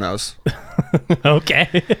original pornos. Okay.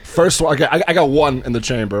 First one. Okay, I got one in the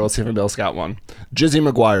chamber. Let's see if anybody else got one. Jizzy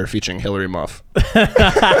McGuire featuring Hillary Muff.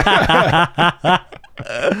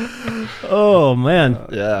 Oh man.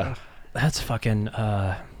 Yeah. That's fucking.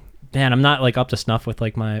 Man, I'm not like up to snuff with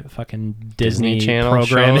like my fucking Disney Channel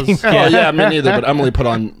programming. shows? Oh yeah, me neither. But Emily put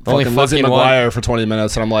on Only fucking Lizzie fucking McGuire for 20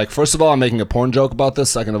 minutes, and I'm like, first of all, I'm making a porn joke about this.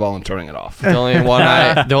 Second of all, I'm turning it off. The only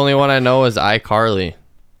one I know is iCarly,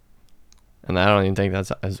 and I don't even think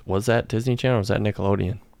was that Disney Channel or was that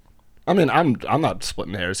Nickelodeon? I mean, I'm not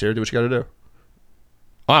splitting hairs here. Do what you got to do.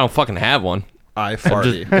 Oh, I don't fucking have one. I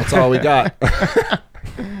farty. That's all we got.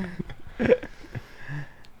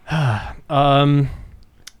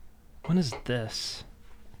 What is this?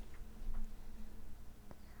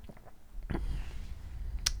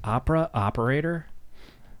 Opera operator?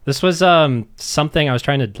 This was something I was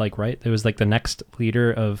trying to like write. It was like the next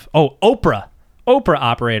leader of Oprah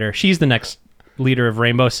operator. She's the next leader of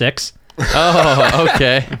Rainbow Six. Oh,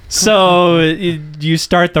 okay. So you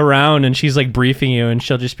start the round and she's like briefing you and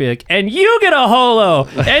she'll just be like, and you get a holo,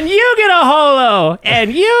 and you get a holo,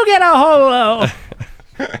 and you get a holo.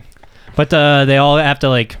 But they all have to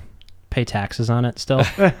like pay taxes on it still.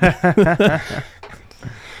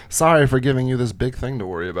 Sorry for giving you this big thing to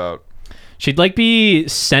worry about. She'd like be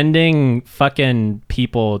sending fucking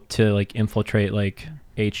people to like infiltrate like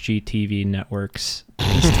HGTV networks.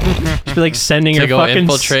 She'd be like sending To her go fucking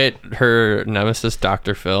infiltrate her nemesis,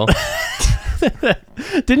 Dr. Phil.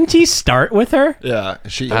 Didn't he start with her? Yeah,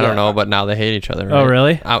 I don't know, but now they hate each other. Right? Oh,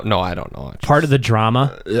 really? No, I don't know. Part of the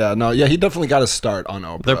drama. Yeah, no, yeah, he definitely got his start on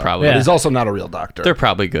Oprah. They're probably- But Yeah. he's also not a real doctor. They're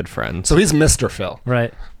probably good friends. So he's Mr. Phil.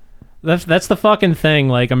 Right. That's the fucking thing.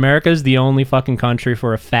 Like, America's the only fucking country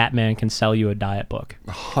where a fat man can sell you a diet book.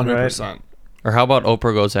 100%. Or how about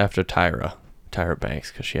Oprah goes after Tyra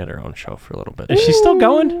Banks, because she had her own show for a little bit. Is she still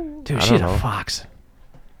going? Dude, I she's don't a know. fox.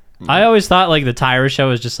 I always thought like the Tyra show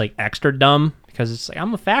was just like extra dumb because it's like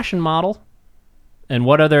I'm a fashion model. And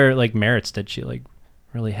what other like merits did she like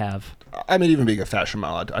really have? I mean, even being a fashion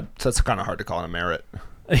model, that's kind of hard to call it a merit.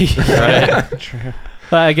 Right?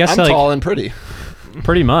 But I guess I'm like tall and pretty.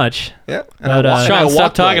 pretty much. Yeah. But, Sean,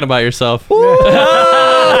 stop talking about yourself.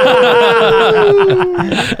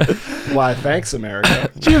 Why, thanks, America.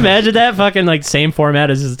 Could you imagine that fucking like same format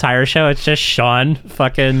as the Tyra show? It's just Sean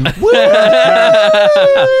fucking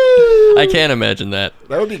I can't imagine that.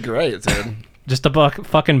 That would be great, dude. just a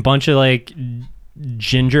fucking bunch of like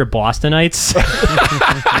ginger Bostonites.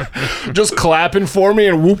 Just clapping for me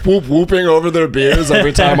and whooping over their beers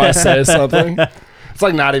every time I say something. It's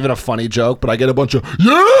like not even a funny joke, but I get a bunch of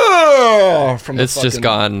yeah from the It's just fucking-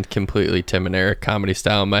 gone completely Tim and Eric comedy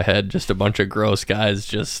style in my head. Just a bunch of gross guys,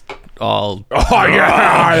 just all. Oh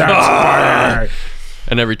yeah, that's funny.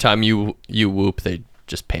 And every time you whoop, they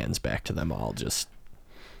just pans back to them all. Just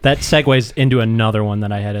That segues into another one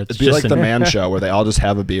that I had. It's It'd be just like the Man Show where they all just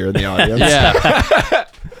have a beer in the audience. yeah.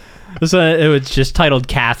 it was just titled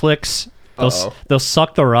Catholics. Uh-oh. They'll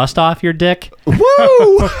suck the rust off your dick.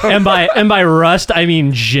 Woo! and by rust I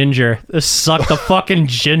mean ginger. They'll suck the fucking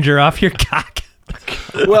ginger off your cock.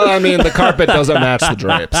 Well, I mean, the carpet doesn't match the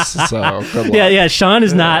drapes, so good luck. Yeah. Sean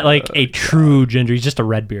is not like a true ginger. He's just a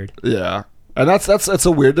red beard. Yeah. And that's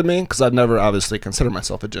so weird to me because I've never obviously considered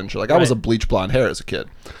myself a ginger. Like I was Right. a bleach blonde hair as a kid.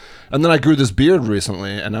 And then I grew this beard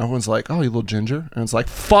recently and everyone's like, "Oh, you little ginger." And it's like,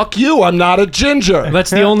 "Fuck you, I'm not a ginger."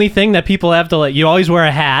 That's the only thing that people have to like. You always wear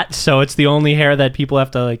a hat, so it's the only hair that people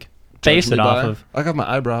have to like base Judge it me off by- of. I got my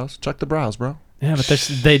eyebrows. Check the brows, bro. Yeah, but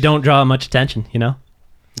they don't draw much attention, you know.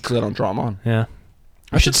 Because I don't draw them on. Yeah,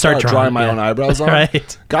 I should start drawing my own eyebrows on.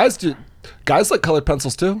 right, Guys like colored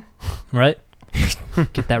pencils too. right.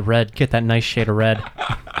 Get that red. Get that nice shade of red.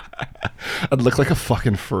 I'd look like a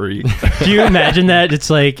fucking freak. Do you imagine that? It's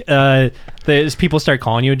like people start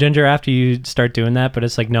calling you a ginger after you start doing that, but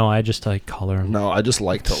it's like, no, I just like color 'em. No, I just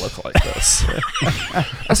like to look like this.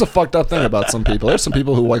 That's a fucked up thing about some people. There's some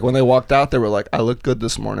people who like when they walked out, they were like, "I look good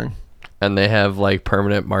this morning." And they have like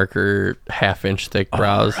permanent marker, 1/2-inch thick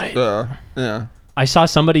brows. right. Yeah. I saw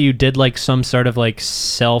somebody who did like some sort of like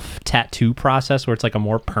self tattoo process where it's like a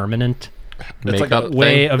more permanent It's like Makeup a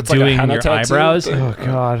way of It's like a doing henna your tattoo eyebrows. thing. Oh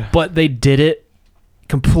God. But they did it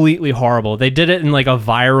completely horrible. They did it in like a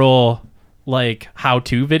viral like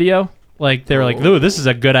how-to video. Like they were like, "Ooh, this is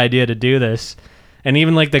a good idea to do this." And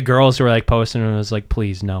even like the girls who were like posting it was like,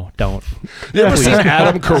 "Please, no, don't." You ever seen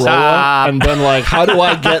Adam Carolla and been like, "How do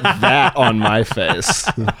I get that on my face?"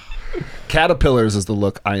 Caterpillars is the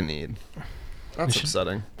look I need. That's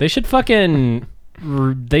upsetting. They should fucking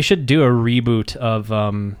they should do a reboot of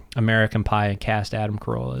American Pie and cast Adam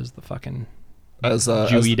Carolla as the fucking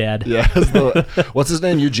Jewy dad. Yeah. What's his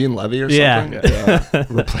name? Eugene Levy or something? Yeah.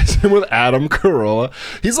 Replace him with Adam Carolla.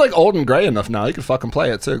 He's like old and gray enough now. He could fucking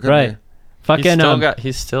play it too. Right. He? Fucking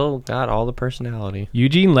He's still got all the personality.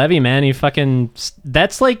 Eugene Levy, man,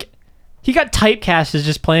 that's like he got typecast as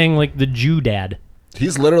just playing like the Jew dad.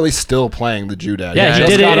 He's literally still playing the Jew dad. Yeah, he just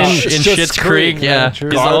did got it off in Schitt's Creek. Yeah, he's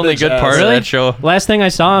the only good part of that show. Last thing I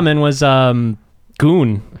saw him in was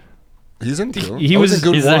Goon. He's in Goon. He was in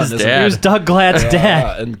Goon he's 1, his isn't dad. He was Doug Glatt's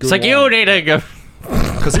dad. And It's like, you need to go.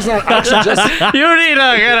 because he's not actually just. You need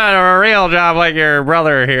to get a real job like your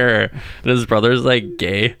brother here. And his brother's like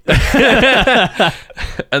gay,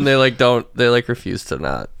 and they refuse to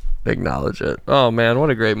not acknowledge it. Oh man,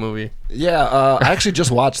 what a great movie! Yeah, I actually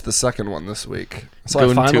just watched the second one this week, so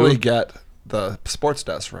Goon I finally 2? get the sports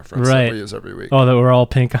desk reference Right. that we use every week. Oh, that we're all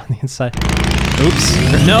pink on the inside. Oops.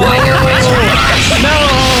 No.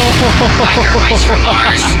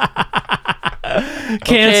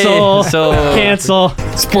 Cancel. Okay, so- Cancel.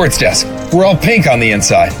 Sports desk. We're all pink on the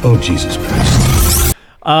inside. Oh, Jesus Christ.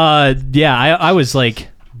 Yeah, I was like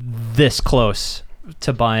this close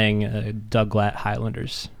to buying a Doug Glatt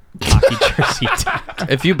Highlanders hockey jersey.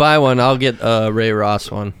 If you buy one, I'll get a Ray Ross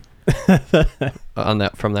one on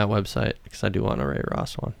that from that website because I do want a Ray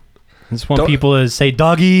Ross one. I just want people to say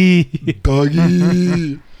doggy.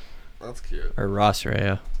 Doggy. That's cute. Or Ross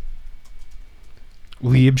Ray.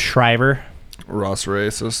 Lieb Schreiber. Ross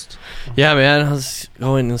racist. Yeah, man. Let's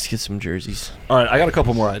go in. Let's get some jerseys. All right, I got a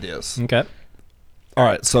couple more ideas. Okay. All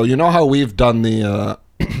right, so you know how we've done the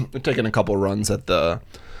we've taken a couple runs at the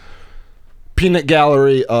peanut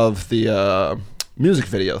gallery of the music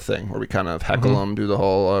video thing where we kind of heckle them, do the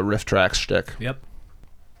whole riff track shtick. Yep.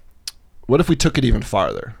 What if we took it even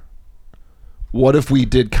farther? What if we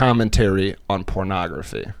did commentary on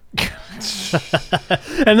pornography?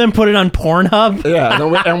 And then put it on Pornhub.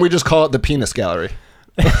 Yeah, and we just call it the penis gallery.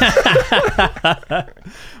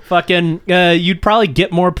 Fucking, you'd probably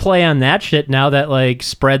get more play on that shit now that like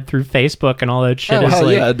spread through Facebook and all that shit Oh, is hell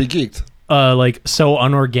like, yeah, it'd be geeked. like so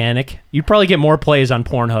unorganic. You'd probably get more plays on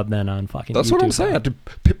Pornhub than on fucking. That's YouTube. what I'm saying.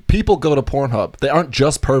 People go to Pornhub. They aren't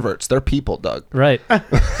just perverts. They're people, Doug. Right.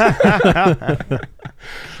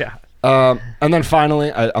 Yeah. And then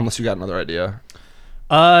finally, unless you got another idea.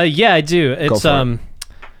 Yeah, I do. It's for it.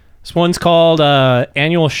 this one's called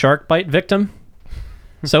Annual Shark Bite Victim.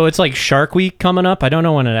 So it's like Shark Week coming up. I don't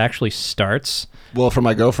know when it actually starts. Well, for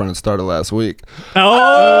my girlfriend, it started last week.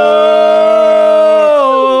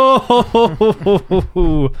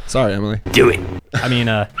 Oh! Sorry, Emily. Do it. I mean,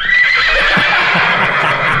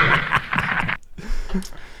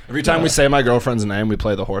 Every time we say my girlfriend's name, we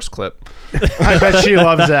play the horse clip. I bet she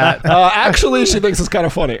loves that. Actually, she thinks it's kind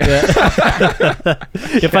of funny.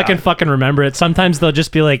 if I can fucking remember it, sometimes they'll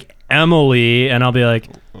just be like Emily, and I'll be like,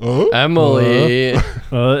 Emily.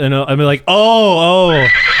 and I'll be like, oh.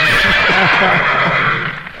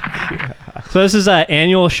 So this is an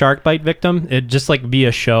annual shark bite victim. It'd just like be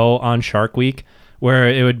a show on Shark Week where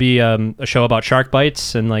it would be a show about shark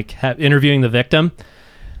bites and like interviewing the victim.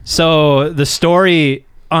 So the story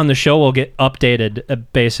on the show will get updated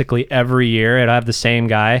basically every year. It'll have the same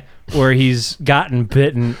guy where he's gotten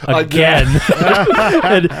bitten again.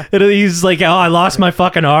 and he's like, oh, I lost my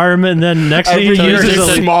fucking arm. And then next thing he Every year uses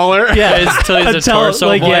it's a, smaller. yeah, Until he's a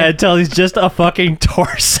torso boy. until he's just a fucking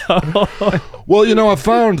torso. Well, you know, I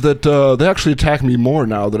found that they actually attack me more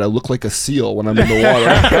now that I look like a seal when I'm in the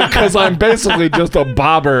water because I'm basically just a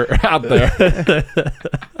bobber out there.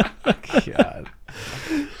 God.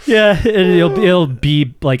 Yeah, it'll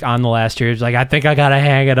be like on the last year. It's like, I think I gotta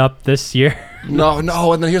hang it up this year. No,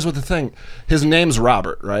 and then here's what the thing. His name's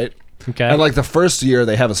Robert, right? Okay. And like the first year,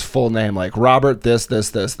 they have his full name, like Robert this,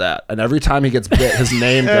 that. And every time he gets bit, his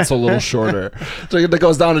name gets a little shorter. So it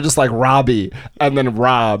goes down to just like Robbie, and then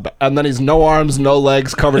Rob, and then he's no arms, no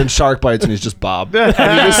legs, covered in shark bites, and he's just Bob. And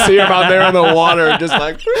you just see him out there in the water, just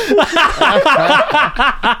like.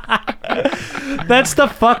 That's the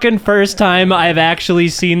fucking first time I've actually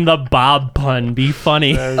seen the Bob pun be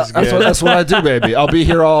funny. That's what I do, baby. I'll be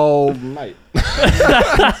here all night.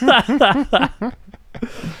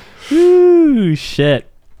 Ooh, shit.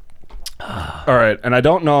 All right, and I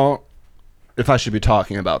don't know if I should be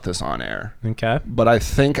talking about this on air, Okay. but I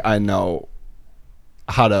think I know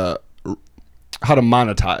how to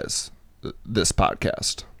monetize this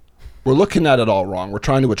podcast. We're looking at it all wrong. We're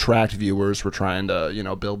trying to attract viewers. We're trying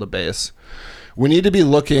to, build a base. We need to be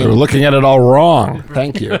looking. We're looking at it all wrong.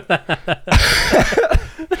 Thank you.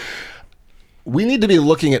 We need to be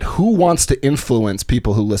looking at who wants to influence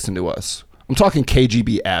people who listen to us. I'm talking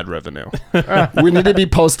KGB ad revenue. We need to be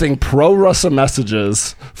posting pro-Russia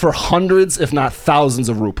messages for hundreds, if not thousands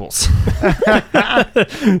of rubles.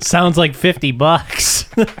 Sounds like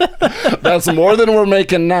 $50. That's more than we're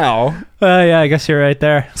making now. Yeah, I guess you're right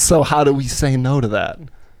there. So how do we say no to that?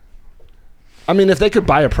 I mean, if they could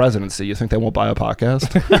buy a presidency, you think they won't buy a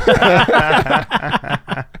podcast?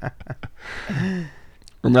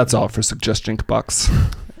 And that's all for suggestion bucks.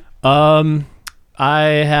 I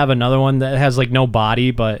have another one that has like no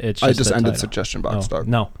body, but it's just I just the ended title. suggestion box, dog.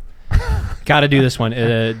 No. Got to do this one.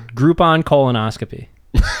 Groupon colonoscopy.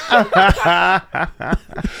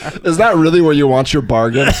 Is that really where you want your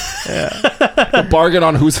bargain? The bargain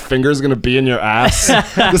on whose finger is going to be in your ass?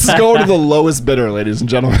 This is going to the lowest bidder, ladies and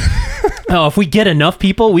gentlemen. Oh, if we get enough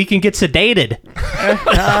people, we can get sedated.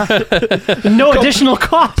 No additional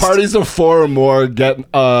cost. Parties of 4 or more get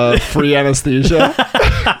free anesthesia.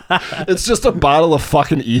 It's just a bottle of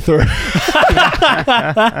fucking ether.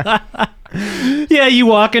 Yeah, you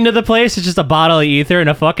walk into the place, it's just a bottle of ether and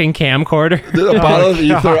a fucking camcorder. A bottle of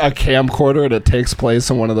ether, a camcorder, and it takes place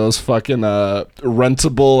in one of those fucking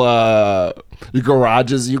rentable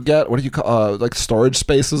garages you get. What do you call like storage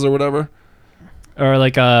spaces or whatever? Or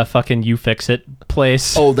like a fucking You Fix It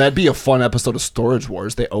place. Oh, that'd be a fun episode of Storage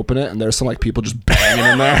Wars. They open it and there's some like people just banging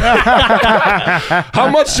in there. How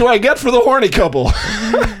much do I get for the horny couple?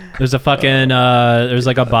 There's a fucking there's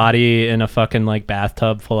like a body in a fucking like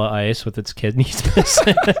bathtub full of ice with its kidneys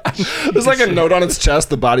missing. There's like a note on its chest.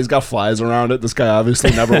 The body's got flies around it. This guy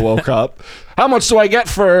obviously never woke up. How much do I get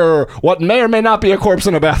for what may or may not be a corpse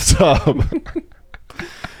in a bathtub?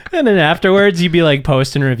 And then afterwards, you'd be like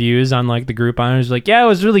posting reviews on like the Groupon. It was like, yeah, it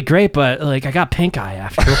was really great, but like I got pink eye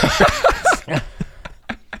afterwards.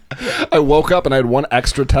 I woke up and I had 1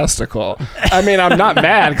 extra testicle. I mean, I'm not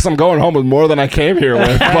mad because I'm going home with more than I came here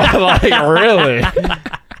with. But like, really?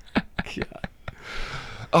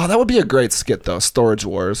 Oh, that would be a great skit though. Storage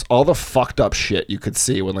Wars. All the fucked up shit you could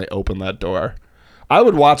see when they open that door. I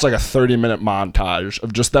would watch like a 30-minute montage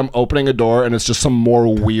of just them opening a door and it's just some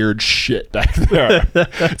more weird shit back there.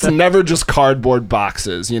 It's never just cardboard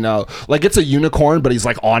boxes, you know? Like it's a unicorn, but he's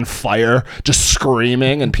like on fire, just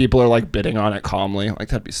screaming, and people are like bidding on it calmly. Like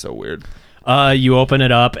that'd be so weird. You open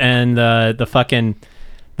it up and the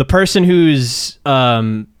person who's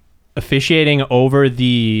officiating over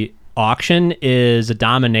the auction is a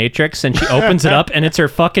dominatrix, and she opens it up and it's her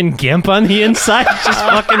fucking gimp on the inside, just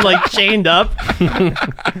fucking like chained up.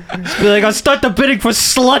 Just be like, I'll start the bidding for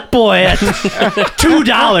Slut Boy at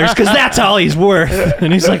 $2 because that's all he's worth.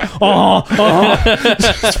 And he's like, oh my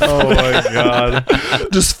god.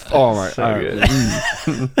 Just So good.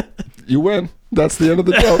 You win. That's the end of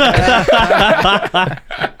the joke.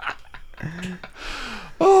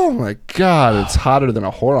 Oh my god, it's hotter than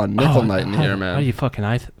a whore on nickel night in here, man.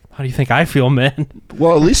 How do you think I feel, man?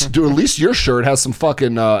 Well, at least your shirt has some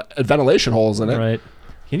fucking ventilation holes in it. Right.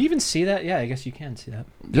 Can you even see that? Yeah, I guess you can see that.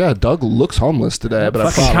 Yeah, Doug looks homeless today, but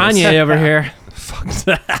I fucking promise. Kanye over here.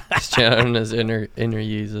 He's channeling his inner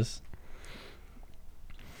Jesus.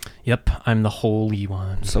 Yep, I'm the holy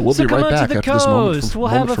one. So we'll be right back after this moment. We'll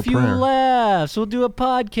have a few laughs. We'll do a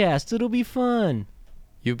podcast. It'll be fun.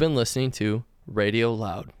 You've been listening to Radio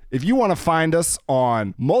Loud. If you want to find us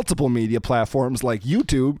on multiple media platforms like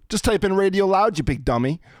YouTube, just type in Radio Loud, you big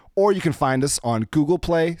dummy. Or you can find us on Google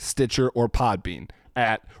Play, Stitcher, or Podbean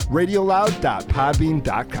at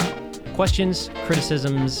radioloud.podbean.com. Questions,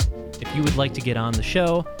 criticisms, if you would like to get on the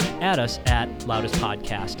show, add us at Loudest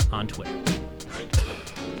Podcast on Twitter.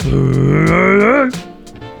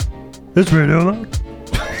 It's Radio Loud.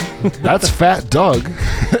 That's Fat Doug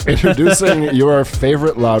introducing your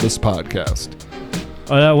favorite Loudest podcast.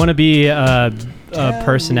 I want to be a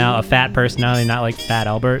fat personality, not like Fat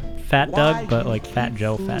Albert, Fat Doug, but like Fat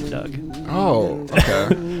Joe, Fat Doug. Oh, okay.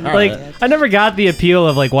 Like, right. I never got the appeal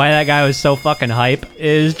of like why that guy was so fucking hype.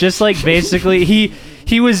 Is just like basically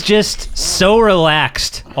he was just so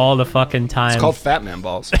relaxed all the fucking time. It's called Fat Man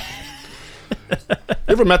Balls. You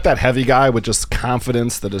ever met that heavy guy with just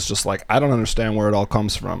confidence that is just like, I don't understand where it all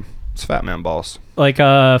comes from? It's Fat Man Balls. Like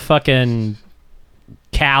a fucking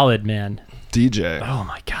Khaled, man. DJ. Oh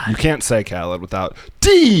my god. You can't say Khaled without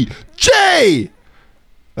DJ.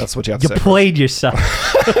 That's what you have to say. You played yourself.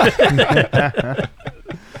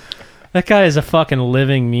 That guy is a fucking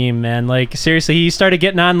living meme, man. Like, seriously, he started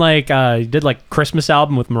getting on, like, he did, like, Christmas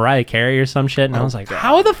album with Mariah Carey or some shit, and I was like,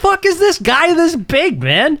 how the fuck is this guy this big,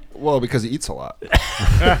 man? Well, because he eats a lot.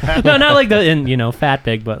 No, not like fat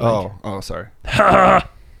big, but like... Oh, sorry.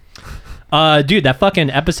 Dude, that fucking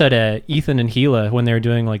episode of Ethan and Gila when they were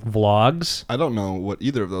doing, like, vlogs. I don't know what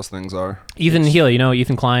either of those things are. Ethan and Gila, you know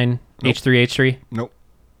Ethan Klein, Nope. H3H3? Nope.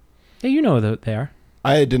 Yeah, you know that they are.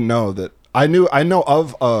 I didn't know that. I know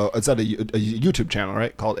of it's at a YouTube channel,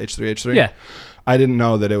 right? Called H3H3. Yeah. I didn't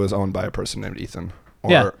know that it was owned by a person named Ethan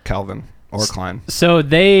or Calvin or Klein. So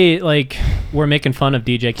they were making fun of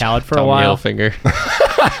DJ Khaled for a while. Finger.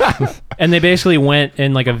 And they basically went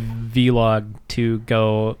in like a vlog to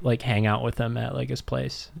go like hang out with him at like his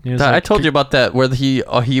place. I told you about that where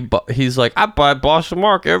he's like, I buy Boston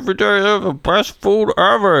Mark every day, they're the best food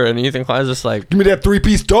ever, and Ethan Klein's just like, give me that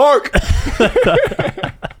 3-piece dark.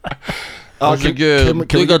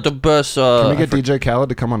 They got the best. Can we get DJ Khaled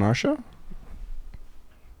to come on our show?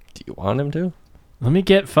 Do you want him to? Let me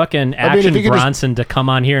get fucking Action Bronson to come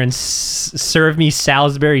on here and serve me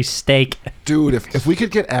Salisbury steak. Dude, if we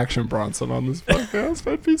could get Action Bronson on this podcast,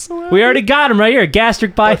 I'd be so happy. We already got him right here.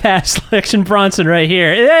 Gastric bypass Action Bronson right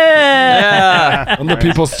here. Yeah. I'm the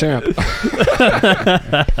people's champ.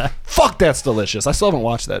 Fuck, that's delicious. I still haven't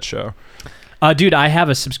watched that show. Dude, I have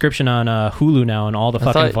a subscription on Hulu now, and all the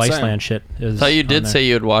fucking Viceland shit is. I thought you did say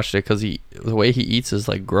you had watched it because the way he eats is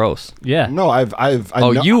like gross. Yeah. No,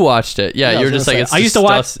 you watched it? Yeah, you're just like I used to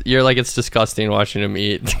watch. You're like it's disgusting watching him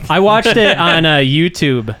eat. I watched it on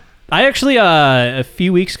YouTube. I actually a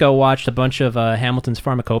few weeks ago watched a bunch of Hamilton's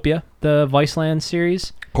Pharmacopoeia, the Viceland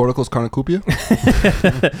series. Corticals Cornucopia.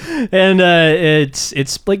 And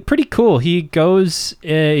it's like pretty cool. He goes,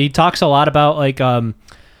 he talks a lot about like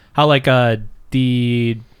how like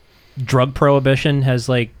the drug prohibition has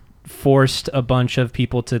like forced a bunch of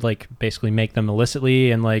people to like basically make them illicitly,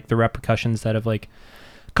 and like the repercussions that have like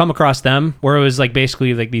come across them, where it was like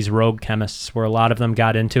basically like these rogue chemists where a lot of them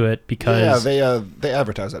got into it because they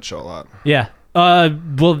advertise that show a lot. Yeah.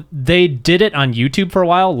 Well, they did it on YouTube for a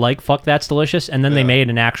while, like Fuck That's Delicious, and then they made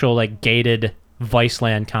an actual like gated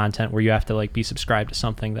Viceland content where you have to like be subscribed to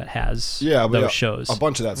something that has those shows. A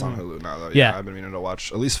bunch of that's on Hulu now, though. Yeah, I've been meaning to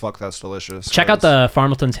watch at least Fuck That's Delicious. Check out the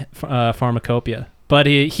Hamilton's Pharmacopoeia. But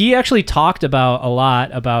he actually talked about a lot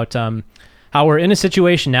about how we're in a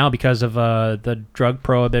situation now because of the drug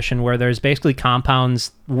prohibition where there's basically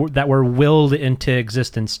compounds that were willed into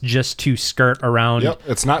existence just to skirt around. Yep,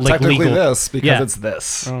 it's not like, technically legal. this because it's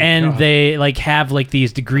this. Oh, and God. They like have like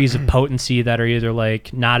these degrees of potency that are either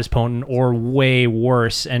like not as potent or way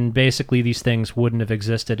worse. And basically these things wouldn't have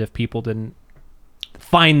existed if people didn't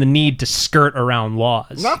find the need to skirt around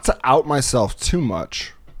laws. Not to out myself too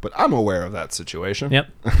much, but I'm aware of that situation. Yep.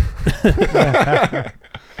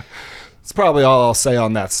 It's probably all I'll say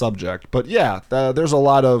on that subject. But yeah, there's a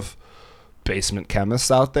lot of basement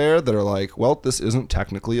chemists out there that are like, well, this isn't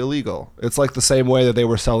technically illegal. It's like the same way that they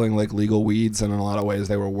were selling like legal weeds, and in a lot of ways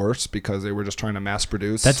they were worse because they were just trying to mass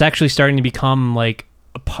produce. That's actually starting to become like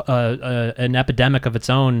an epidemic of its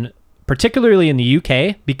own, particularly in the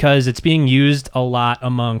UK, because it's being used a lot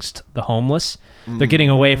amongst the homeless. They're getting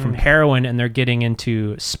away from heroin and they're getting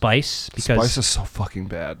into spice. Because spice is so fucking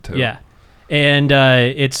bad too. Yeah. And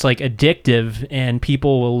it's like addictive, and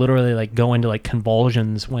people will literally like go into like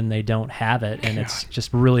convulsions when they don't have it, and it's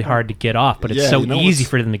just really hard to get off. But it's so easy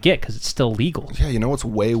for them to get because it's still legal. Yeah, you know what's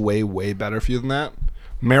way, way, way better for you than that?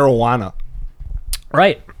 Marijuana.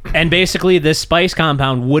 Right. And basically, this spice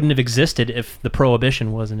compound wouldn't have existed if the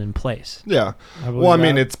prohibition wasn't in place. Yeah. Well, I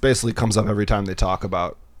mean, it basically comes up every time they talk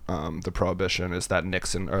about the prohibition. Is that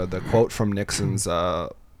Nixon, or the quote from Nixon's?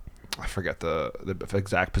 I forget the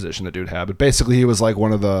exact position the dude had, but basically he was like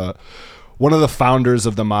one of the founders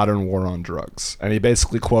of the modern war on drugs, and he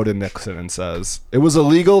basically quoted Nixon and says, "It was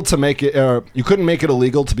illegal to make it. You couldn't make it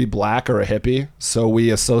illegal to be black or a hippie, so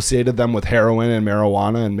we associated them with heroin and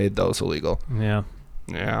marijuana and made those illegal." Yeah.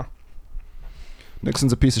 Yeah.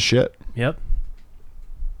 Nixon's a piece of shit. Yep.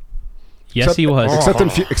 Yes, he was. Except in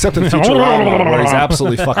Futurama, where he's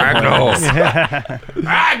absolutely fucking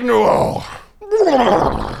Agnew.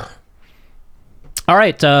 All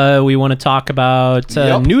right, we want to talk about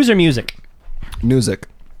news or music? Music.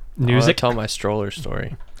 Music. Tell my stroller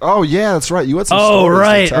story. Oh yeah, that's right. You had some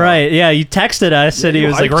stories. Oh right. Yeah, you texted us and he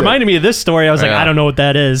was like, reminded me of this story. I was like, I don't know what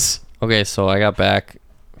that is. Okay, so I got back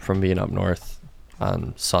from being up north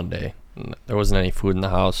on Sunday. There wasn't any food in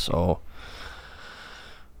the house, so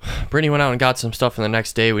Brittany went out and got some stuff, and the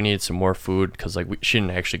next day we needed some more food because like she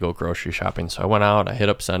didn't actually go grocery shopping. So I went out, I hit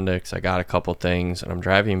up Sendix, I got a couple things, and I'm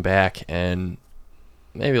driving back, and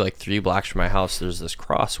maybe like 3 blocks from my house there's this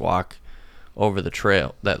crosswalk over the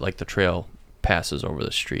trail that like the trail passes over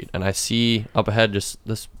the street, and I see up ahead just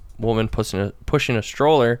this woman pushing a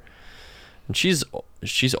stroller, and she's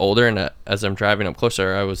older, and as I'm driving up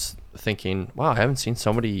closer I was thinking, wow, I haven't seen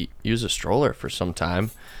somebody use a stroller for some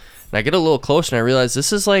time. And I get a little closer and I realize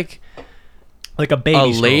this is like a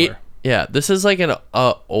baby stroller. Yeah, this is like an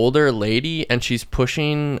older lady, and she's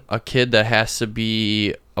pushing a kid that has to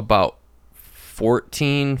be about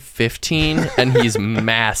 14, 15, and he's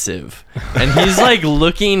massive. And he's like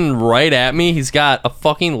looking right at me. He's got a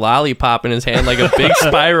fucking lollipop in his hand, like a big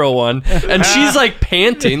spiral one. And she's like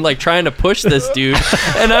panting, like trying to push this dude.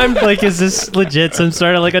 And I'm like, is this legit some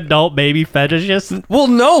sort of like adult baby fetishist? well,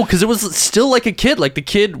 no, because it was still like a kid. Like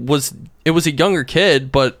it was a younger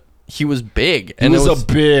kid, but he was big, and he was a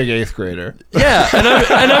big 8th grader. Yeah,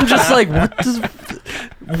 and I'm just like,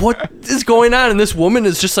 what is going on? And this woman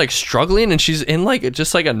is just like struggling, and she's in like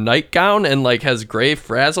just like a nightgown and like has gray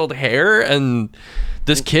frazzled hair, and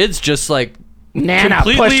this kid's just like Nana,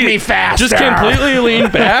 push me faster. just completely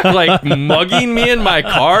leaned back, like mugging me in my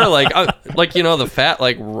car, like the fat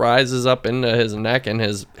like rises up into his neck, and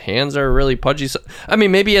his hands are really pudgy. So, I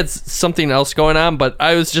mean, maybe it's something else going on, but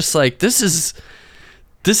I was just like, this is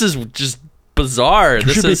just bizarre. You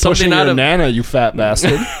this should is be pushing something out your of Nana, you fat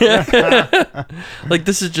bastard. like,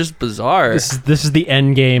 this is just bizarre. This is the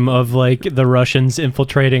end game of like the Russians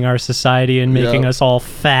infiltrating our society and making Yeah. us all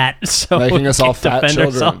fat, so Making us we all can fat defend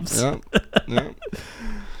children. ourselves. Yeah.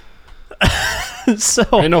 So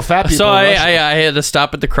Ain't no fat people. So in I Russia. had to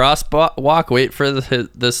stop at the crosswalk, wait for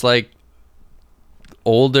this like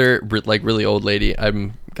older, like really old lady.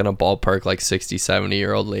 I'm gonna ballpark like 60,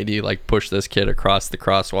 70-year-old lady, like push this kid across the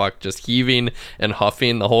crosswalk, just heaving and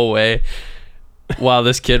huffing the whole way, while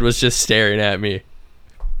this kid was just staring at me,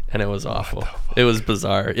 and it was awful. It was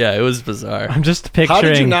bizarre. Yeah, it was bizarre. I'm just picturing. How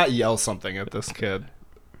did you not yell something at this kid?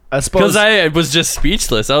 I suppose Because I was just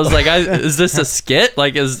speechless. I was like, "Is this a skit?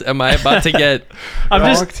 Like, am I about to get?"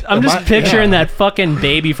 I'm just picturing that fucking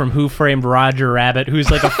baby from Who Framed Roger Rabbit,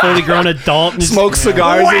 who's like a fully grown adult and smoke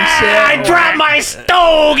cigars and shit. I dropped my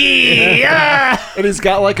stogie. Yeah. And he's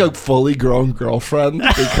got like a fully grown girlfriend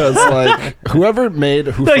because like whoever made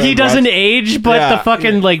Who So Framed he doesn't Roger- age, but Yeah. the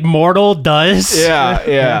fucking like mortal does.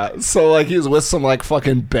 Yeah. So like he's with some like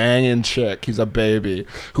fucking banging chick. He's a baby.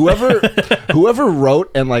 Whoever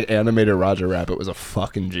wrote and like animated Roger Rabbit was a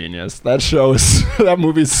fucking genius. That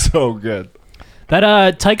movie's so good.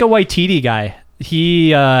 That Taika Waititi guy, he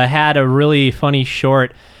had a really funny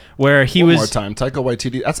short where he One was more time. Taika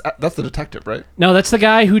Waititi. That's the detective, right? No, that's the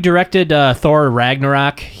guy who directed Thor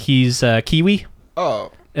Ragnarok. He's Kiwi,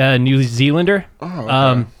 Oh. New Zealander.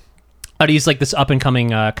 Oh. Okay. But he's like this up and coming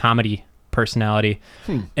comedy personality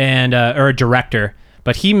and or a director.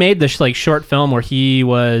 But he made this like short film where he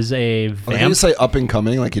was a Did you vamp. say up and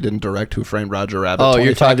coming like he didn't direct Who Framed Roger Rabbit? Oh,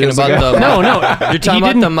 you're 25 talking years about ago? the No, You're he talking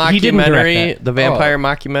about the he didn't direct mockumentary, that. the vampire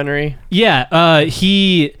mockumentary. Yeah,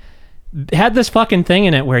 he had this fucking thing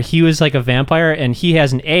in it where he was like a vampire and he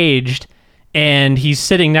hasn't aged, and he's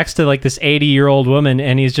sitting next to like this 80-year-old woman,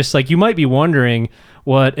 and he's just like, you might be wondering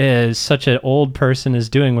what is such an old person is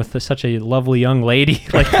doing with such a lovely young lady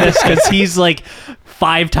like this, because he's like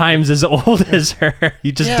 5 times as old as her.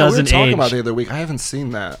 He just Yeah, doesn't we were talking age. about the other week. I haven't seen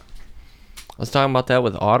that. I was talking about that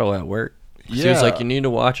with Otto at work. He was Yeah. like, "You need to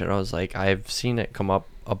watch it." And I was like, "I've seen it come up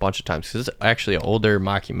a bunch of times because it's actually an older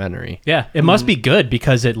mockumentary." Yeah, it must be good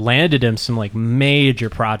because it landed him some like major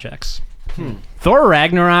projects. Thor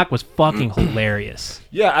Ragnarok was fucking hilarious.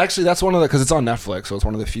 Yeah, actually, that's one of the because it's on Netflix, so it's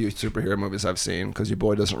one of the few superhero movies I've seen. Because your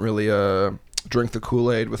boy doesn't really drink the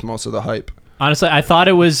Kool-Aid with most of the hype. Honestly, I thought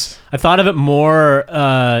of it more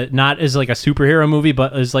not as like a superhero movie,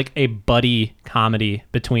 but as like a buddy comedy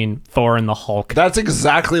between Thor and the Hulk. That's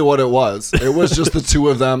exactly what it was. It was just the two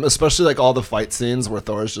of them, especially like all the fight scenes where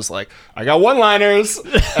Thor's just like, I got one-liners,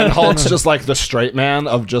 and Hulk's just like the straight man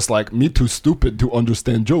of just like, me too stupid to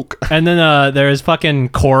understand joke. And then there's fucking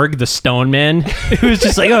Korg, the Stone Man, who's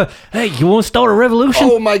just like, hey, you want to start a revolution?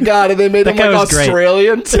 Oh my god, and they made That him guy like was great.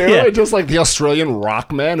 Australian too. Yeah. Just like the Australian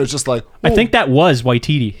rock man. It's just like, I think that was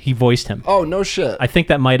Waititi. He voiced him. oh no shit. I think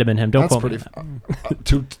that might have been him. Don't That's quote me.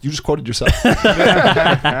 pretty. You just quoted yourself.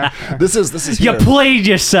 This is You here. played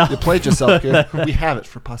yourself. You played yourself, kid. We have it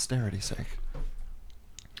for posterity's sake.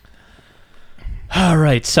 All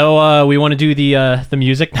right, so we want to do the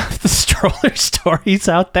music, not the stroller stories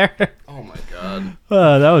out there. Oh my god.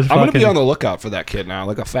 That was. I'm gonna be fucking- on the lookout for that kid now,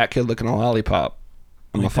 like a fat kid licking a lollipop.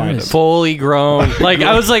 I'm gonna find him. Fully grown. Like,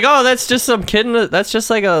 I was like, "Oh, that's just some kid. That's just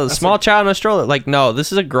like a small child in a stroller." Like, no,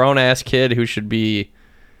 this is a grown ass kid who should be.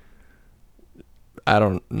 I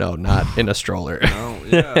don't know, not in a stroller. Oh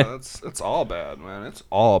yeah, it's all bad, man. It's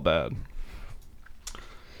all bad.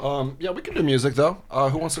 Yeah, we can do music though.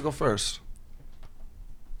 Who wants to go first?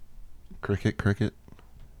 Cricket.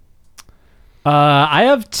 I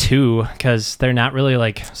have 2 because they're not really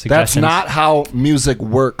like suggestions. That's not how music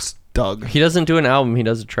works, Doug. He doesn't do an album. He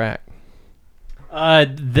does a track.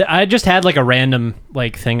 I just had like a random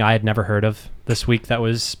like thing I had never heard of this week. I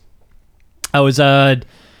was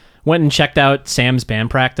went and checked out Sam's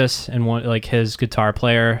band practice and like his guitar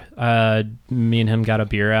player. Me and him got a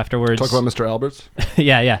beer afterwards. Talk about Mr. Alberts.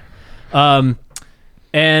 yeah.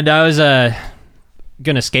 And I was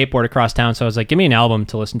gonna skateboard across town, so I was like, give me an album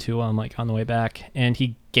to listen to while I'm like on the way back. And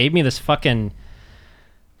he gave me this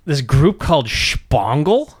group called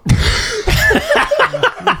Spangle.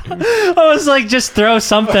 I was like, just throw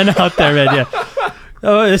something out there, man. Yeah.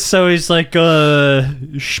 Oh, so he's like,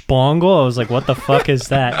 Spangle. I was like, what the fuck is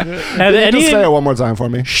that? And just say it one more time for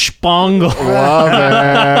me. Spangle.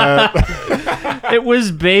 Love it. It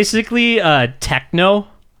was basically techno,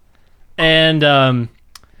 and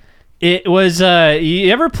it was.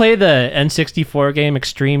 You ever play the N64 game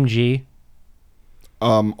Extreme G?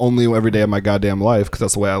 Only every day of my goddamn life, because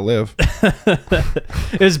that's the way I live.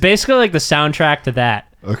 It was basically like the soundtrack to that.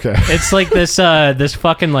 Okay. It's like this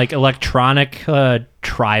fucking like electronic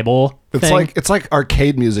tribal thing. It's like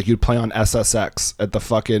arcade music you'd play on SSX at the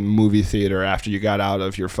fucking movie theater after you got out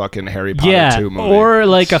of your fucking Harry Potter 2 movie. Or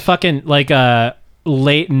like a fucking like a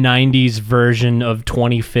late 90s version of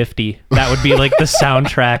 2050. That would be like the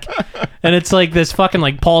soundtrack. And it's like this fucking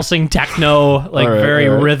like pulsing techno, like very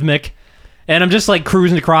rhythmic. And I'm just like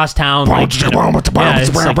cruising across town. Like, it's like, All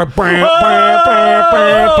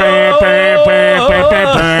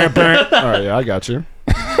right, yeah, I got you.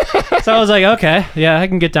 so I was like, okay, yeah, I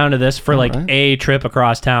can get down to this for like a trip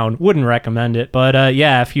across town. Wouldn't recommend it, but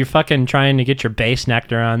yeah, if you're fucking trying to get your bass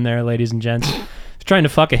nectar on there, ladies and gents, trying to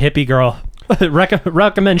fuck a hippie girl,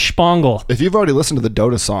 recommend Spangle. If you've already listened to the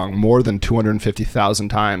Dota song more than 250,000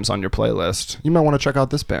 times on your playlist, you might want to check out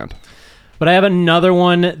this band. But I have another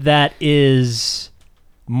one that is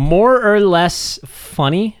more or less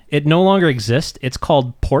funny. It no longer exists. It's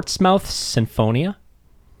called Portsmouth Sinfonia.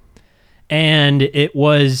 And it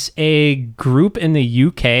was a group in the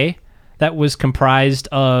UK that was comprised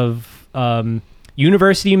of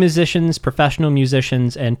university musicians, professional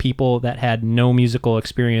musicians, and people that had no musical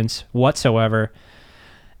experience whatsoever.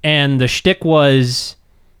 And the shtick was,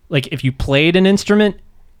 like, if you played an instrument,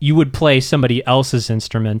 you would play somebody else's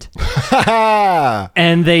instrument.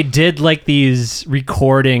 And they did like these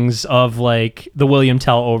recordings of like the William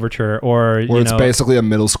Tell Overture or where it's basically a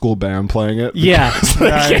middle school band playing it. Yeah.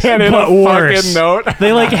 But worse. Note.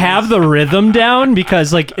 They like have the rhythm down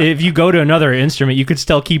because like if you go to another instrument, you could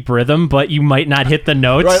still keep rhythm, but you might not hit the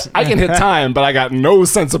notes. Right. I can hit time, but I got no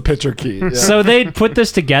sense of pitch or key. Yeah. So they put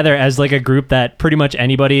this together as like a group that pretty much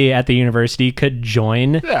anybody at the university could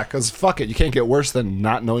join. Yeah, because fuck it. You can't get worse than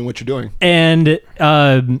not knowing what you're doing. And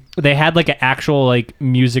they had like an actual like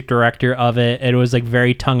music director of it. It was like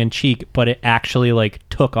very tongue-in-cheek, but it actually like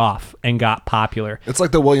took off and got popular. It's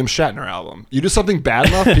like the William Shatner album. You do something bad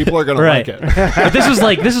enough, people are gonna like it. But this was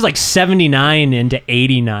like 79 into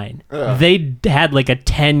 89. Yeah. They had like a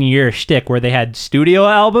 10-year shtick where they had studio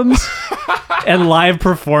albums and live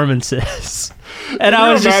performances. And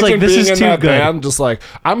I was just like, this is too good. Band, just like,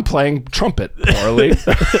 I'm playing trumpet poorly.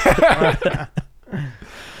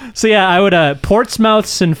 So yeah, I would Portsmouth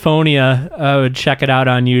Sinfonia. I would check it out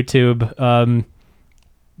on YouTube.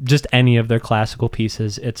 Just any of their classical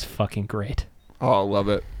pieces. It's fucking great. Oh, I love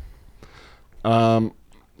it.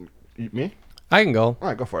 Me? I can go. All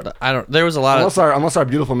right, go for it. I don't. There was a lot unless our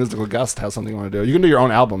beautiful musical guest has something you want to do. You can do your own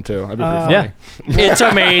album too. That'd be pretty funny. Yeah, it's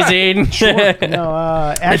amazing. No,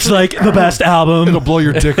 actually, it's like the best album. It'll blow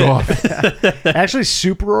your dick off. Actually,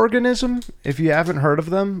 Superorganism. If you haven't heard of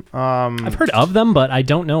them, I've heard of them, but I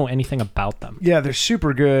don't know anything about them. Yeah, they're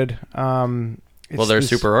super good. Well, they're a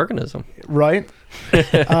superorganism, right?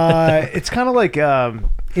 It's kind of like indie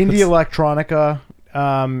electronica.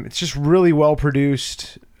 It's just really well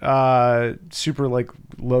produced. Super like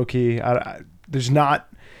low key. There's not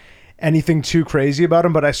anything too crazy about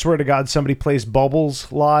them, but I swear to God, somebody plays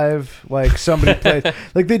Bubbles live. Like somebody plays,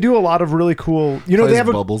 like they do a lot of really cool. You know, they have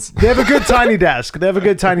a good Tiny Desk. They have a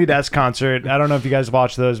good Tiny Desk concert. I don't know if you guys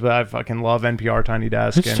watch those, but I fucking love NPR Tiny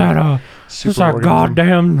Desk. It's that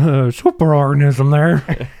goddamn superorganism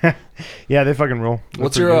there. Yeah, they fucking rule.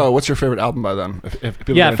 What's your favorite album by them? If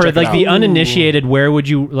yeah, for like the uninitiated, where would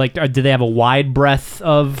you like? Do they have a wide breadth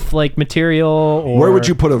of like material? Or where would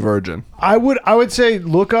you put a Virgin? I would say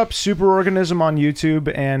look up Superorganism on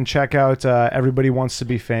YouTube and check out Everybody Wants to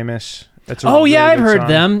Be Famous. That's really I've heard song.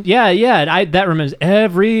 them. Yeah. That remembers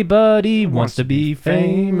Everybody Wants to Be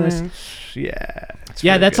Famous. Yeah.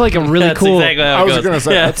 Yeah, that's good. Like a really cool. Exactly how I was goes. going to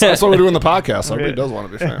say that's what we do in the podcast. Everybody does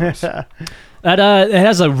want to be famous. It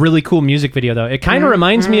has a really cool music video though. It kind of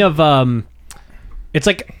reminds me of it's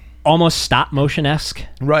like almost stop motion esque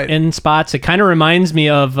Right. in spots. It kind of reminds me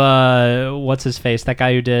of what's his face, that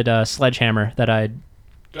guy who did Sledgehammer that I did.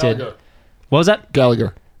 Gallagher. What was that?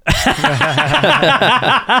 Gallagher.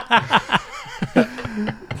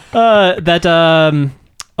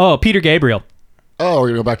 Peter Gabriel. Oh, we're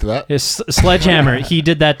gonna go back to that. His Sledgehammer. He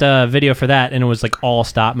did that video for that, and it was like all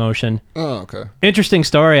stop motion. Oh, okay. Interesting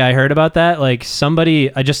story I heard about that. Like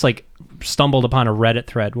I just like stumbled upon a Reddit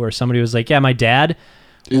thread where somebody was like, yeah, my dad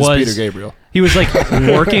Is Peter Gabriel. He was like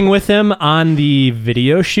working with him on the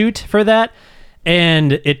video shoot for that.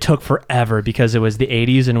 And it took forever because it was the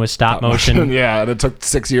 80s and it was stop motion. Yeah, and it took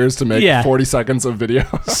 6 years to make 40 seconds of video.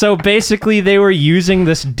 So basically, they were using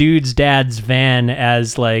this dude's dad's van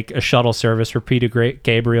as like a shuttle service for Peter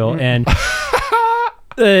Gabriel. And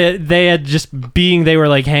they had they were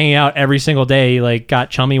like hanging out every single day, like got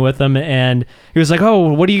chummy with him. And he was like,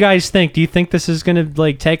 oh, what do you guys think? Do you think this is going to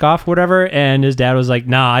like take off, whatever? And his dad was like,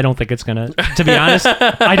 nah, I don't think it's going to be honest.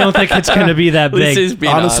 I don't think it's going to be that big. He's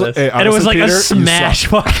being honest. And it was like Peter, a smash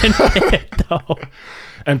fucking hit, though.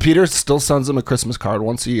 And Peter still sends him a Christmas card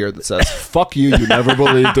once a year that says, fuck you, you never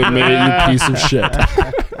believed in me, you piece of shit.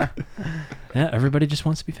 Yeah, everybody just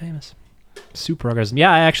wants to be famous. Super orgasm.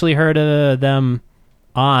 Yeah, I actually heard them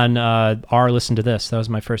on our Listen to This. That was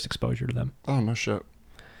my first exposure to them. Oh, no shit.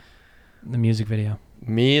 The music video.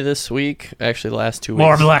 Me this week, actually last 2 weeks.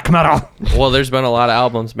 More black metal. Well, there's been a lot of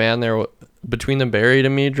albums, man. Between Them Buried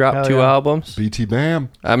and Me dropped Hell 2 yeah. albums. BT Bam.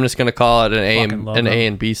 I'm just gonna call it an Fucking love them. A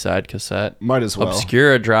and B side cassette. Might as well.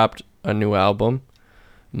 Obscura dropped a new album.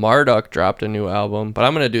 Marduk dropped a new album, but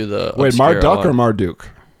I'm gonna do the Wait, Obscura Marduk or one. Marduk?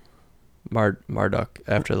 Marduk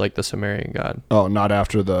after like the Sumerian god. Oh, not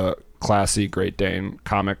after the classy Great Dane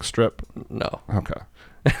comic strip? No. Okay.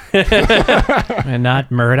 And not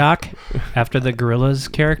Murdoch after the Gorillas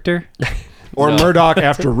character. Or No. Murdoch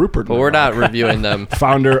after Rupert But we're Murdoch. not reviewing them.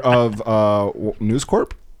 Founder of News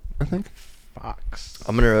Corp, I think. Fox.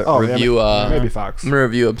 I'm gonna Oh, yeah, review maybe Fox. I'm gonna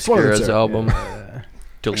review one of the Obscura's two. album.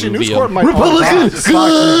 Actually, News Diluvium. Corp might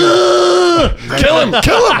Kill him!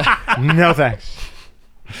 Kill him! No thanks.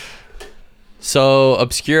 So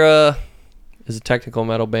Obscura is a technical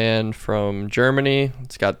metal band from Germany.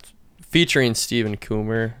 It's got featuring Steven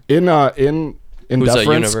Kummer. In Who's at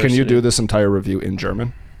deference, can you university. do this entire review in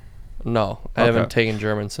German? No, I Okay. haven't taken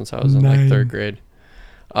German since I was in like 3rd grade.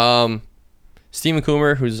 Steven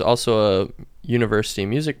Kummer, who's also a university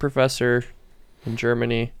music professor in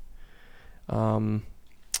Germany.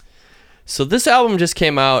 So this album just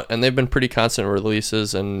came out, and they've been pretty constant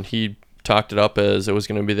releases, and he talked it up as it was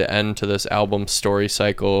going to be the end to this album story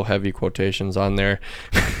cycle, heavy quotations on there.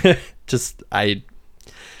 The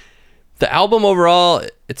album overall,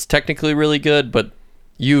 it's technically really good, but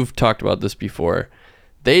you've talked about this before.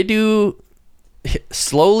 They do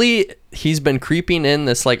slowly, he's been creeping in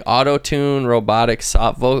this like auto-tune robotic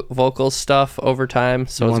soft vocal stuff over time.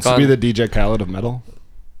 So He it's wants to gone, be the DJ Khaled of metal.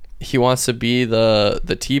 he wants to be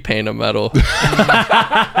the T-Pain of metal.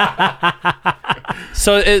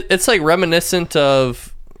 So it's like reminiscent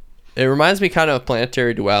of, it reminds me kind of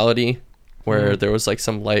Planetary Duality, where there was like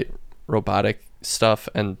some light robotic stuff,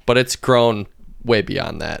 but it's grown way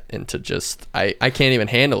beyond that into just I can't even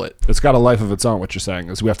handle it. It's got a life of its own. What you're saying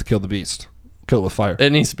is we have to kill the beast. Kill it with fire.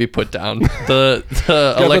 It needs to be put down. The Get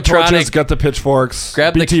the electronic torches, get the pitchforks.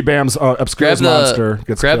 Grab the- BT Bam's Obscura's grab monster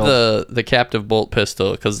gets grab killed. the captive bolt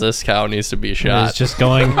pistol, because this cow needs to be shot. It's just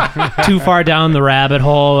going too far down the rabbit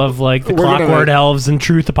hole of like the We're gonna- Clockwork Elves and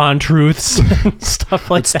Truth Upon Truths and stuff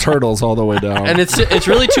like It's that. turtles all the way down. And it's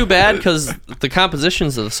really too bad because the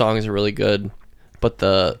compositions of the songs are really good, but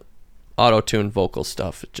the auto-tune vocal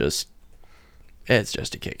stuff, it's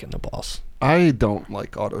just a kick in the balls. I don't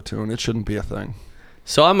like auto-tune. It shouldn't be a thing.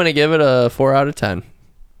 So I'm gonna give it a 4 out of 10.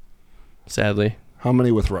 Sadly. How many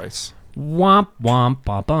with rice? Womp womp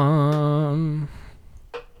bum bum.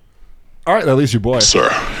 All right, that leaves your boy. Sir,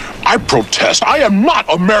 I protest. I am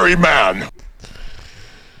not a merry man.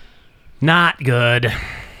 Not good.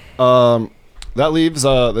 That leaves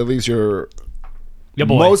your Your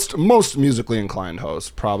boy. most musically inclined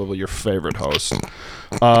host, probably your favorite host,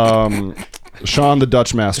 Sean the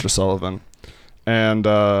Dutch Master Sullivan, and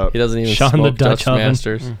He doesn't even Sean the smoke Dutch oven.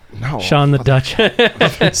 Masters. no, Sean the Dutch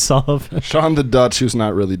Sullivan. Sean the Dutch, who's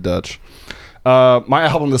not really Dutch. My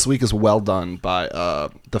album this week is Well Done by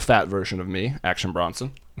the fat version of me, Action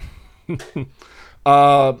Bronson.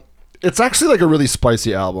 It's actually like a really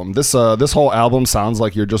spicy album. This whole album sounds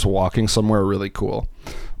like you're just walking somewhere really cool.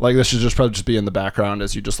 Like this should just probably just be in the background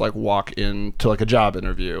as you just like walk into like a job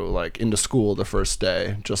interview, like into school the first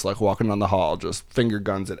day, just like walking down the hall, just finger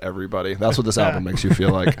guns at everybody. That's what this album makes you feel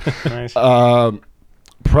like. Nice.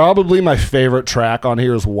 Probably my favorite track on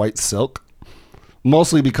here is White Silk.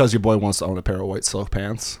 Mostly because your boy wants to own a pair of white silk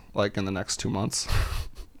pants, like in the next 2 months.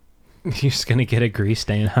 You're just gonna get a grease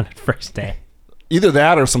stain on it first day. Either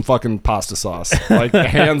that or some fucking pasta sauce. Like,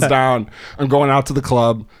 hands down, I'm going out to the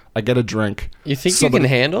club. I get a drink. You think you can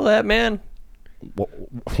handle that, man?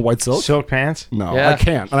 White silk? Silk pants? No, Yeah. I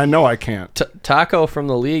can't. And I know I can't. Taco from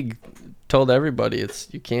the league told everybody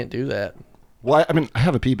you can't do that. Well, I mean, I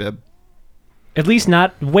have a pee-bib. At least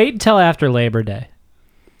not. Wait until after Labor Day.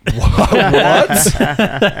 What?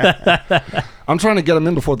 I'm trying to get them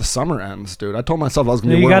in before the summer ends, dude. I told myself I was going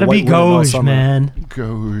to be You wearing gotta be white linen all gauche, summer. man.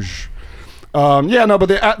 Gauche. Yeah, no, but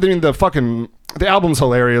the album's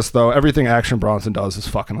hilarious, though. Everything Action Bronson does is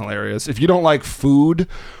fucking hilarious. If you don't like food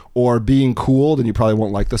or being cool, then you probably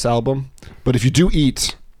won't like this album. But if you do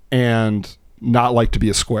eat and not like to be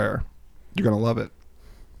a square, you're going to love it.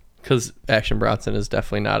 Because Action Bronson is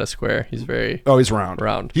definitely not a square. He's very... Oh, he's round.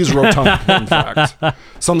 Round. He's rotund, in fact.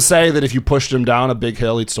 Some say that if you pushed him down a big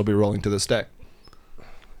hill, he'd still be rolling to this day.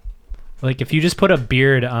 Like if you just put a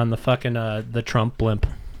beard on the fucking the Trump blimp,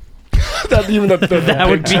 That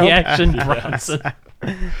would be Action Bronson.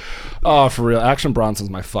 Oh, for real. Action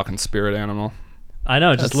Bronson's my fucking spirit animal. I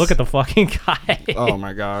know. Just look at the fucking guy. Oh,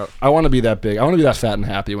 my God. I want to be that big. I want to be that fat and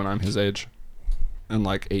happy when I'm his age. In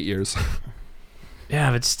like 8 years.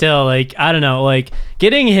 Yeah, but still, like, I don't know, like,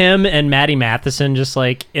 getting him and Maddie Matheson just,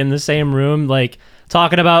 like, in the same room, like,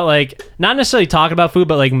 talking about, like, not necessarily talking about food,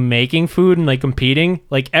 but, like, making food and, like, competing.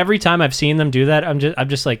 Like, every time I've seen them do that, I'm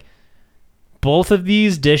just like, both of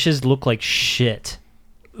these dishes look like shit.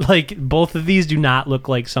 Like, both of these do not look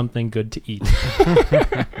like something good to eat.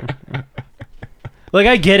 Like,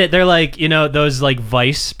 I get it. They're, like, you know, those, like,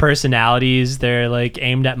 Vice personalities. They're, like,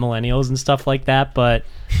 aimed at millennials and stuff like that, but...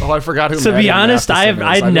 Oh, I forgot who To Maddie be honest, Matheson is.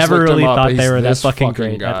 I just never looked him really up. thought He's they were that this fucking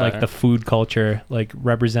great at guy. like the food culture, like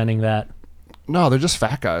representing that. No, they're just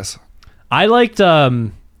fat guys. I liked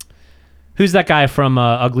who's that guy from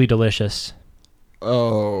Ugly Delicious?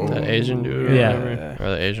 Oh. The Asian dude? Yeah.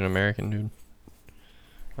 Or the Asian American dude?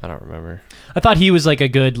 I don't remember. I thought he was like a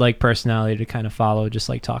good like personality to kind of follow, just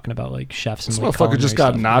like talking about like chefs and This like motherfucker just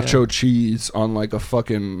got culinary nacho cheese on like a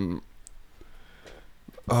fucking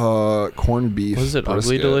corned beef. Was it Ugly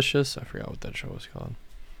brisket. Delicious? I forgot what that show was called.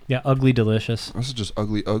 Yeah, Ugly Delicious. This is just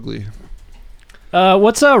ugly.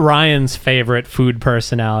 What's Ryan's favorite food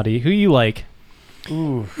personality? Who you like?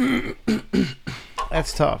 Ooh.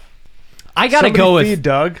 That's tough. I gotta Somebody go with feed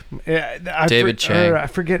Doug. David Chang. I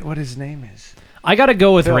forget what his name is. I gotta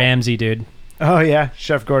go with Phil. Ramsay, dude. Oh yeah,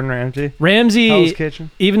 Chef Gordon Ramsay. Hell's Ramsay, Kitchen.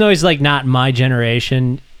 even though he's like not my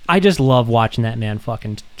generation, I just love watching that man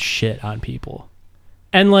fucking shit on people.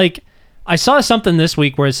 And like, I saw something this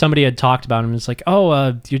week where somebody had talked about him. It's like,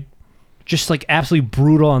 oh, you're just like absolutely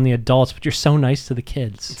brutal on the adults, but you're so nice to the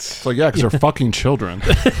kids. It's like, yeah, because they're fucking children.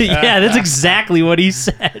 Yeah, that's exactly what he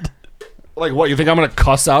said. Like, what, you think I'm going to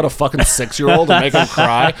cuss out a fucking 6-year-old and make him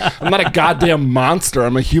cry? I'm not a goddamn monster.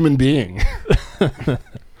 I'm a human being.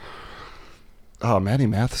 Oh, Maddie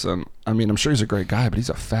Matheson. I mean, I'm sure he's a great guy, but he's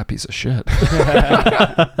a fat piece of shit.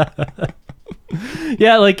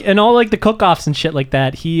 Yeah, like, and all like the cook-offs and shit like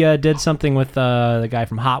that. He did something with the guy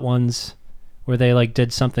from Hot Ones where they like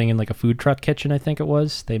did something in like a food truck kitchen, I think it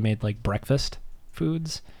was. They made like breakfast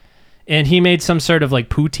foods. And he made some sort of like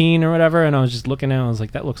poutine or whatever, and I was just looking at it and I was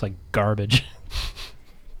like, that looks like garbage.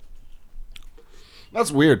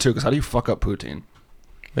 That's weird, too, because how do you fuck up poutine?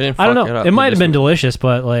 They didn't I don't fuck know. up. It They might have just- been delicious,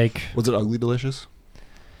 but like Was it ugly delicious?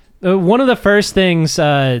 one of the first things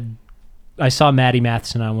I saw Maddie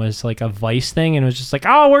Matheson on was like a Vice thing, and it was just like,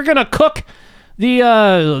 oh, we're gonna cook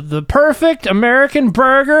the perfect American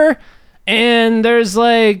burger, and there's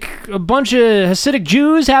like a bunch of Hasidic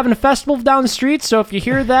Jews having a festival down the street. So if you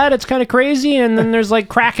hear that, it's kind of crazy. And then there's like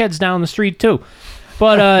crackheads down the street too.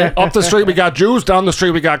 But Up the street, we got Jews. Down the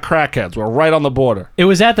street, we got crackheads. We're right on the border. it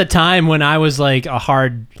was at the time when I was like a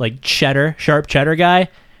hard like sharp cheddar guy.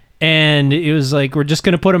 And it was like, we're just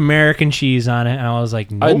going to put American cheese on it. And I was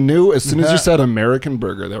like, nope. I knew as soon as you said American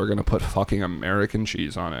burger, they were going to put fucking American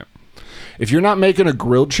cheese on it. If you're not making a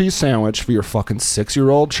grilled cheese sandwich for your fucking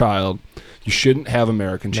 6-year-old child, you shouldn't have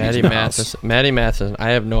American cheese in the house. Maddie Matheson.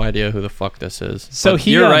 I have no idea who the fuck this is. So But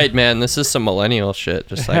he, you're right, man. This is some millennial shit.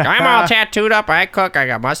 Just like I'm all tattooed up. I cook. I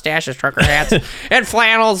got mustaches, trucker hats, and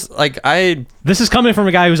flannels. Like This is coming from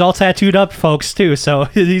a guy who's all tattooed up, folks, too. So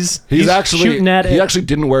he's actually shooting at he it. actually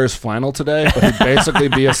didn't wear his flannel today, but he'd basically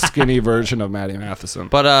be a skinny version of Maddie Matheson.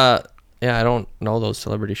 But yeah, I don't know those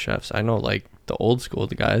celebrity chefs. I know like the old school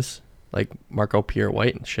guys, like Marco Pierre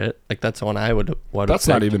White and shit. Like that's the one I would. That's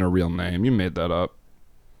not even a real name. You made that up.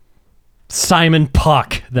 Simon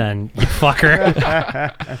Puck, then, you fucker.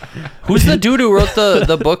 Who's the dude who wrote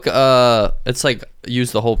the book? It's like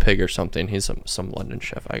Use the Whole Pig or something. He's some London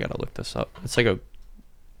chef. I gotta look this up. It's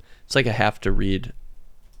like a have to read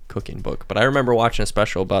cooking book. But I remember watching a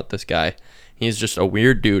special about this guy. He's just a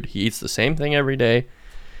weird dude. He eats the same thing every day.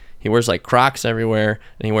 He wears like Crocs everywhere,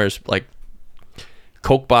 and he wears like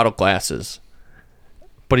Coke bottle glasses.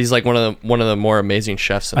 But he's like one of the more amazing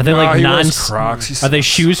chefs. Are they like Crocs? Are they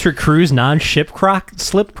shoes for crews, non-ship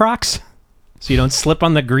slip Crocs? So you don't slip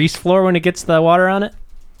on the grease floor when it gets the water on it?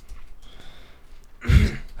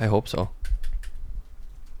 I hope so.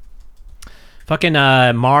 Fucking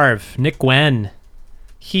Marv, Nick Gwen.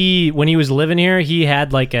 When he was living here, he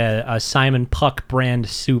had like a Simon Puck brand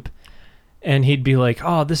soup. And he'd be like,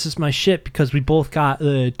 "Oh, this is my shit because we both got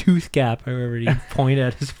a tooth gap." Or whatever, he'd point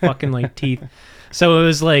at his fucking like teeth. So it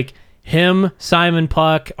was like him, Simon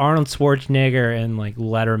Puck, Arnold Schwarzenegger, and like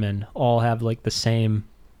Letterman all have like the same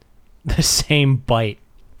bite.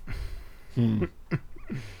 Dude,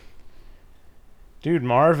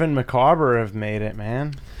 Marv and Macabre have made it,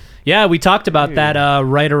 man. Yeah, we talked about that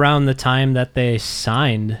right around the time that they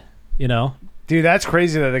signed, you know? Dude, that's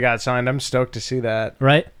crazy that they got signed. I'm stoked to see that.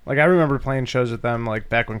 Right? Like, I remember playing shows with them, like,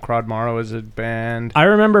 back when Crowd Morrow was a band. I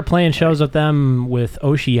remember playing shows with them with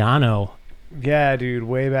Oceano. Yeah, dude,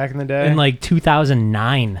 way back in the day. In, like,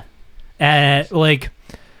 2009. Like,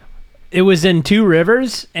 it was in Two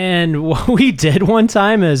Rivers, and what we did one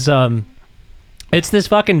time is, it's this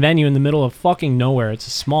fucking venue in the middle of fucking nowhere. It's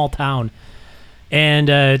a small town. And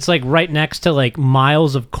it's, like, right next to, like,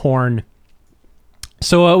 miles of corn.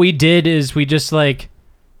 So what we did is we just like,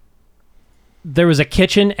 there was a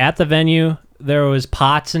kitchen at the venue. There was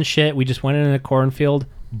pots and shit. We just went in a cornfield,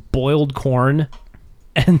 boiled corn,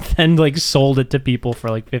 and then like sold it to people for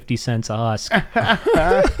like 50 cents a husk.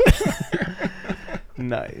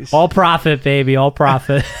 Nice. All profit, baby. All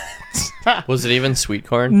profit. Was it even sweet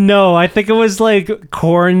corn? No, I think it was like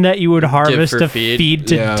corn that you would harvest to feed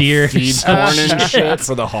to deer. Feed corn and shit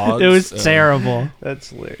for the hogs. It was terrible. That's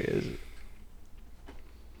hilarious.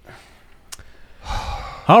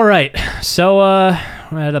 All right, so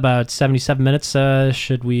we're at about 77 minutes.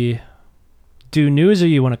 Should we do news, or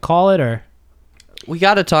you want to call it, or? We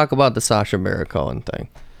got to talk about the Sacha Baron Cohen thing.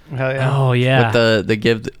 Hell yeah. Oh yeah, With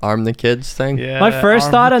the arm the kids thing. Yeah. My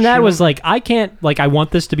first thought on that shoot. was like, I can't, like, I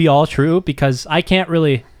want this to be all true because I can't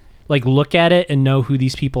really like look at it and know who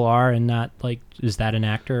these people are and not like, is that an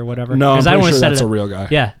actor or whatever? No, I'm I pretty wanna sure set that's it- a real guy.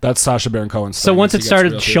 Yeah. That's Sacha Baron Cohen's So thing, once is it he gets real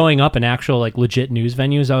started shit. showing up in actual like legit news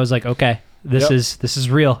venues, I was like, okay, this is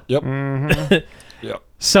real. Yep. Yep.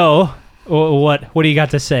 So what do you got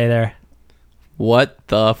to say there? What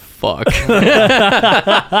the fuck?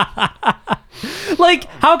 Like,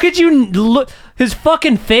 how could you look? His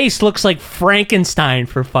fucking face looks like Frankenstein,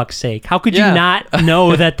 for fuck's sake. How could you Yeah. not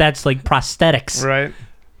know that that's like prosthetics? Right.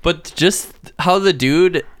 But just how the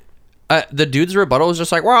dude's rebuttal was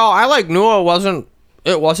just like, well, I like knew it wasn't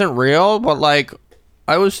real, but like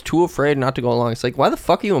I was too afraid not to go along. It's like, why the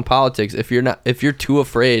fuck are you in politics if you're too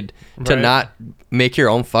afraid to Right. not make your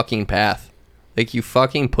own fucking path? Like, you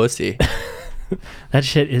fucking pussy. That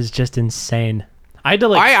shit is just insane. I had to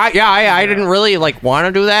like. I didn't really like want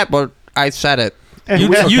to do that, but I said it.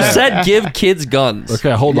 You said give kids guns.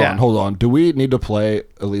 Okay, hold Yeah. on. Do we need to play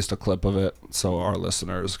at least a clip of it so our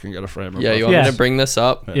listeners can get a frame of Yeah, it? you want Yes. me to bring this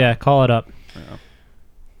up? Yeah, call it up. All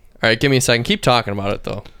right, give me a second. Keep talking about it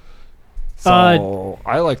though. So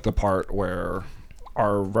I like the part where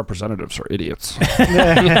our representatives are idiots.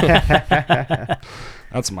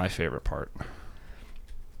 That's my favorite part.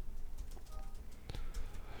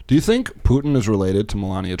 Do you think Putin is related to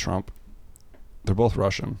Melania Trump? They're both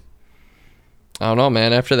Russian. I don't know,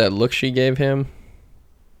 man. After that look she gave him,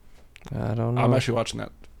 I don't know. I'm actually watching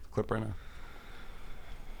that clip right now.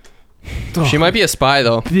 She might be a spy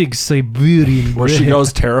though. Big Siberian. Where she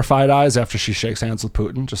goes terrified eyes after she shakes hands with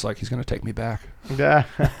Putin, just like he's going to take me back. Yeah.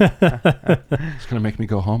 He's going to make me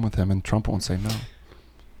go home with him, and Trump won't say no.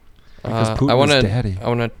 Because Putin is daddy. I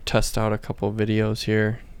want to test out a couple of videos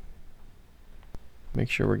here. Make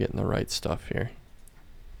sure we're getting the right stuff here.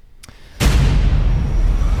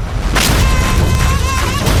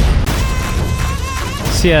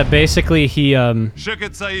 So yeah, basically he Look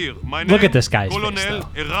at this guy's face,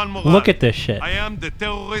 though. Look at this shit. I am the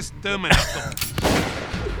terrorist terminator.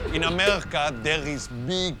 In America, there is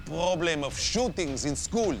big problem of shootings in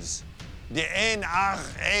schools. The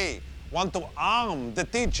NRA want to arm the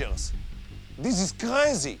teachers. This is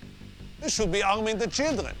crazy. They should be arming the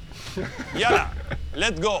children. Yalla,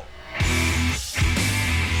 let's go.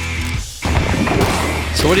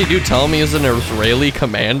 So what did he do? Tell him he was an Israeli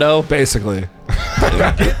commando? Basically.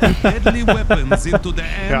 deadly weapons into the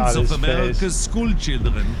hands of America's school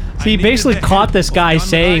children. So he basically caught this guy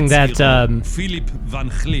saying that, Philip Van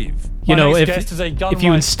Cleef. you know, if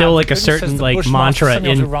you instill like a certain like mantra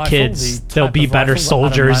in kids, they'll be better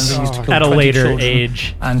soldiers at a later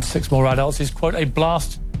age. And 6 more adults is, quote, a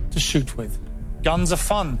blast to shoot with. Guns are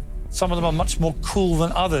fun. Some of them are much more cool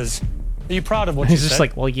than others. Are you proud of what you said? He's just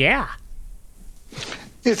like, well, yeah.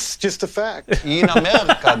 It's just a fact. In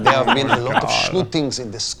America, there have been a lot of shootings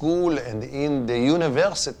in the school and in the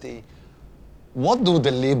university. What do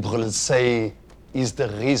the liberals say is the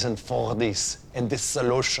reason for this and the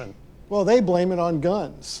solution? Well, they blame it on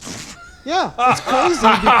guns. Yeah, it's crazy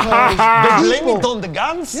because they blame it on the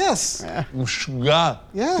guns? Yes. Sugar.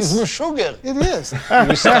 Yes. It's sugar. It is.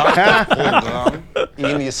 We started a program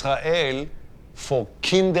in Israel for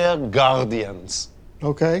kindergartens.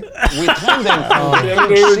 Okay. We train them from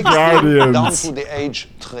the age 16 down to the age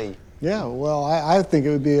 3. Yeah, well, I think it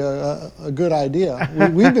would be a good idea.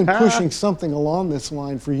 We've been pushing something along this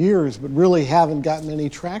line for years, but really haven't gotten any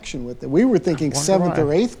traction with it. We were thinking 7th or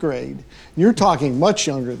 8th grade. You're talking much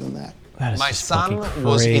younger than that. My son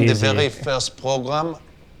was in the very first program.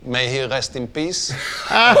 May he rest in peace.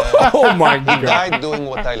 Oh my God. He died doing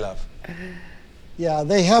what I love. Yeah,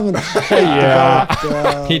 they haven't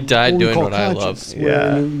developed, he died doing what I love.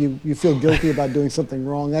 Yeah. You feel guilty about doing something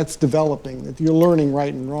wrong. That's developing. That you're learning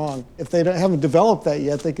right and wrong. If they haven't developed that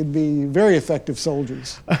yet, they could be very effective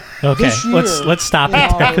soldiers. Okay, let's stop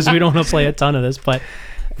it there because we don't want to play a ton of this. But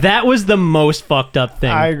that was the most fucked up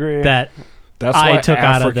thing. I agree. That's why I took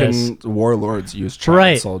out of this. African warlords use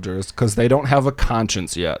child soldiers because they don't have a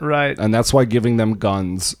conscience yet. Right. And that's why giving them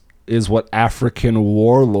guns is what African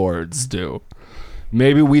warlords do.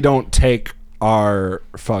 Maybe we don't take our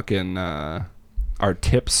fucking our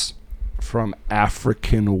tips from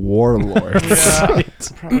African warlords.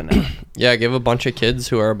 Yeah, give a bunch of kids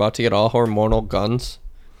who are about to get all hormonal guns.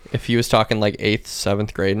 If he was talking like 8th,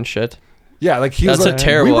 7th grade and shit. Yeah, like he was That's like, a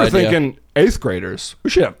terrible we were idea. thinking 8th graders. We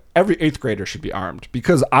should have every 8th grader should be armed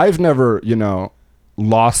because I've never,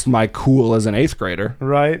 lost my cool as an 8th grader.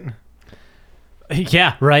 Right.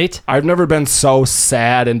 Yeah, right. I've never been so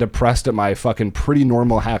sad and depressed at my fucking pretty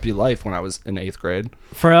normal happy life when I was in 8th grade.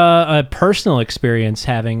 For a personal experience,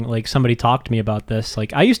 having like somebody talk to me about this,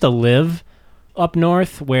 like I used to live up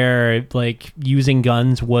north where like using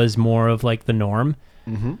guns was more of like the norm.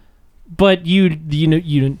 Mm-hmm. But you'd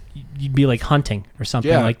be like hunting or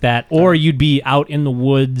something like that, or you'd be out in the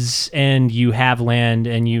woods and you have land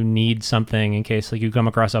and you need something in case like you come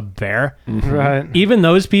across a bear. Mm-hmm. Right. Even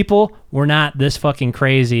those people were not this fucking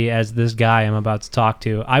crazy as this guy I'm about to talk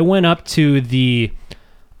to. I went up to the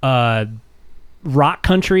Rock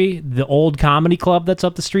Country, the old comedy club that's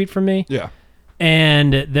up the street from me. Yeah.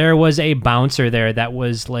 And there was a bouncer there that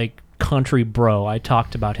was like country bro. I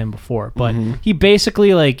talked about him before, but he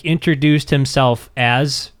basically like introduced himself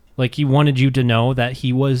as like he wanted you to know that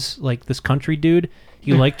he was like this country dude.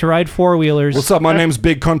 He liked to ride 4-wheelers. What's up? My name's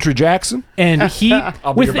Big Country Jackson. And he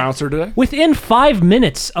I'll be your bouncer today. Within 5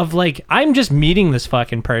 minutes of like I'm just meeting this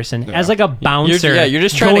fucking person as like a bouncer. You're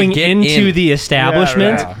just trying going to get into in. the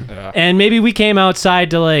establishment. Yeah. And maybe we came outside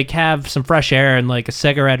to like have some fresh air and like a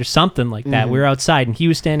cigarette or something like that. We were outside and he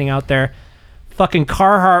was standing out there. Fucking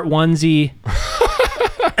Carhartt onesie.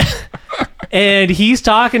 And he's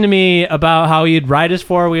talking to me about how he'd ride his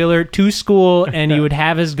 4-wheeler to school and he would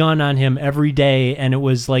have his gun on him every day. And it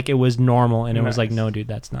was like, it was normal. And it was like, no, dude,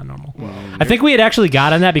 that's not normal. I think we had actually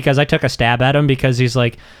got on that because I took a stab at him because he's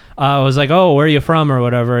like, I was like, oh, where are you from or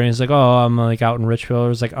whatever. And he's like, oh, I'm like out in Richfield.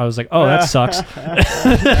 I was like, oh, that sucks.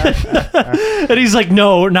 And he's like,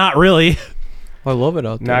 no, not really. I love it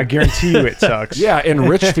out there. No, I guarantee you it sucks. Yeah, in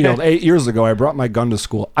Richfield 8 years ago, I brought my gun to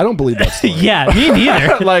school. I don't believe that story. Yeah, me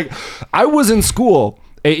neither. Like, I was in school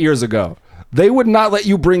 8 years ago. They would not let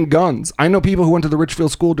you bring guns. I know people who went to the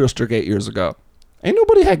Richfield School District 8 years ago. Ain't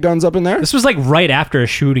nobody had guns up in there. This was like right after a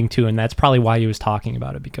shooting too, and that's probably why he was talking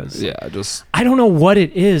about it because I don't know what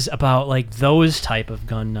it is about like those type of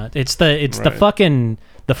gun nuts. It's the fucking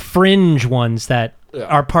the fringe ones that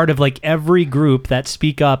are part of like every group that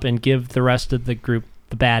speak up and give the rest of the group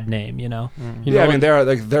the bad name, you know? You know, I mean,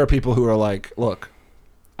 there are people who are like, look,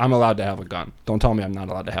 I'm allowed to have a gun. Don't tell me I'm not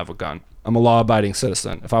allowed to have a gun. I'm a law-abiding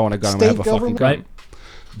citizen. If I want a gun, I'm going to have a fucking gun. Right.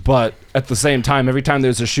 But at the same time, every time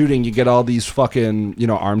there's a shooting, you get all these fucking,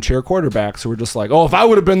 armchair quarterbacks who are just like, oh, if I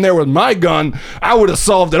would have been there with my gun, I would have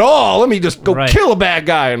solved it all. Let me just go kill a bad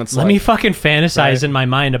guy. And it's Let me fucking fantasize in my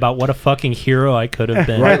mind about what a fucking hero I could have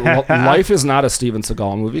been. Right. Life is not a Steven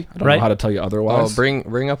Seagal movie. I don't know how to tell you otherwise. Oh,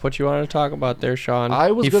 bring up what you wanted to talk about there, Sean.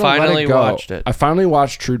 I was finally watched it. I finally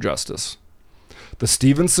watched True Justice. The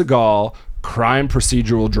Steven Seagal crime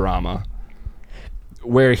procedural drama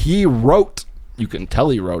where he wrote. You can tell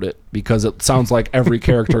he wrote it because it sounds like every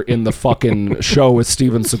character in the fucking show is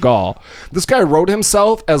Steven Seagal. This guy wrote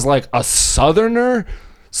himself as like a Southerner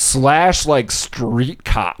 / like street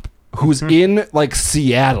cop who's in like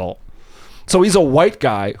Seattle. So he's a white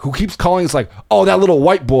guy who keeps calling us like, oh, that little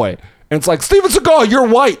white boy. And it's like, Steven Seagal, you're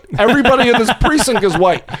white. Everybody in this precinct is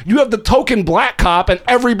white. You have the token black cop and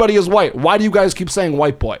everybody is white. Why do you guys keep saying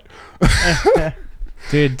white boy?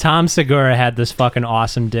 Dude, Tom Segura had this fucking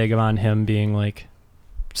awesome dig on him being like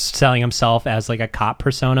selling himself as like a cop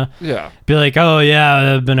persona. Yeah. Be like, oh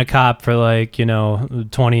yeah, I've been a cop for like,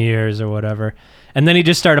 20 years or whatever. And then he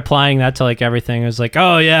just started applying that to like everything. It was like,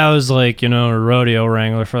 oh yeah, I was like, a rodeo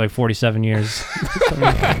wrangler for like 47 years.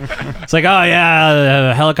 It's like, oh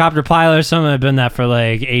yeah, a helicopter pilot or something. I've been that for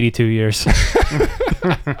like 82 years.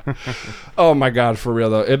 Oh my God, for real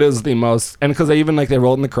though. It is the most, and because they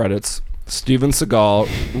wrote in the credits, Steven Seagal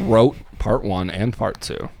wrote part 1 and part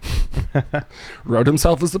 2. Wrote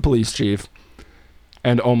himself as the police chief.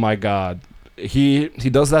 And oh my God. He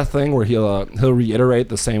does that thing where he'll reiterate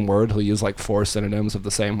the same word. He'll use like 4 synonyms of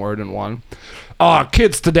the same word in one.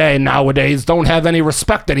 Kids nowadays don't have any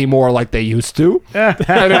respect anymore like they used to. And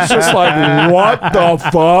it's just like, what the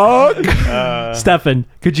fuck? Stefan,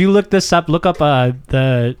 could you look this up? Look up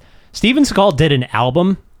the Steven Seagal did an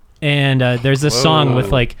album, and there's this song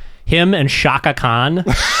with like him and Shaka Khan.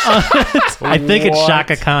 I think it's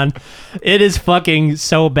Shaka Khan. It is fucking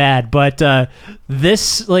so bad. But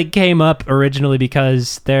this like came up originally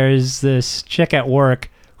because there's this chick at work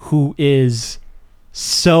who is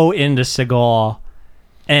so into Seagal,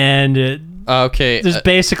 and okay, there's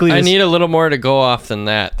basically I need a little more to go off than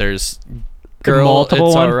that. There's Girl,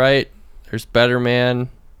 It's All Right. There's Better Man.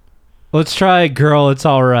 Let's try Girl, It's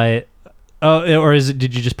All Right. Oh, or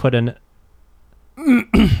did you just put in?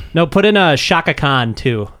 No, put in Shaka Khan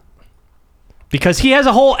too, because he has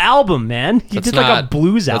a whole album, man. He did like a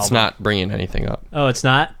blues album. That's not bringing anything up. Oh, it's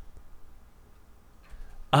not.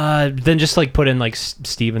 Then just like put in like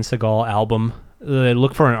Steven Seagal album.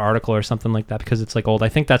 Look for an article or something like that because it's like old. I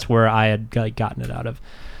think that's where I had gotten it out of.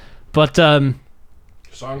 But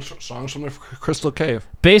songs from the Crystal Cave.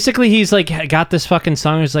 Basically, he's like got this fucking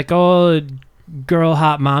song. He's like, oh, girl,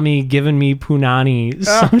 hot mommy giving me punani,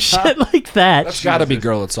 some shit like that. That's got to be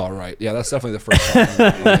Girl, It's All Right. Yeah, that's definitely the first song.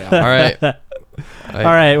 Yeah. All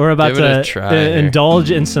right, we're about to indulge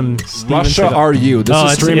in some Steven Russia Seagal. Are You?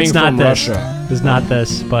 This is streaming it's not from this. Russia. It's not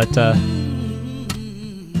this, but all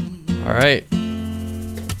right.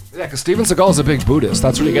 Yeah, because Steven Seagal is a big Buddhist.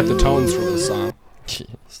 That's where you get the tones from this song.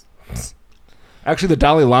 Actually, the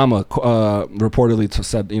Dalai Lama reportedly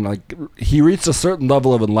said, like he reached a certain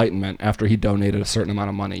level of enlightenment after he donated a certain amount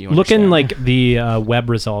of money. Look in like the web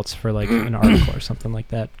results for like an article or something like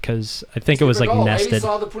that, because I think it was like nested. Lady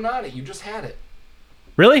saw the punani. You just had it.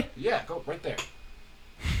 Really? Yeah, go right there.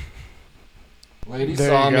 Lady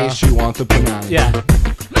saw me. She wants the punani. Yeah.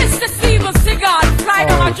 Mr. Steven Seagal,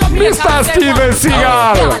 right on Jamaica. Mr. Steven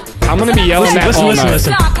Seagal. I'm gonna be yelling that all night.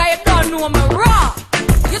 Listen. I don't know me raw.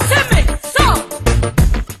 You see me? So.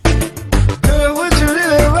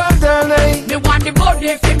 Me want the body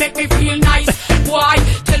if it make me feel nice. Why?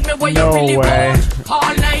 Tell me what you really want.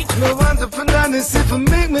 All night. Me want the bananas if it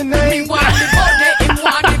make me nice. Me want the body, him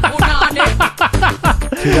want the banana.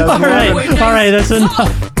 All right, that's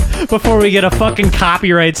enough. Before we get a fucking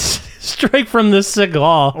copyright strike from this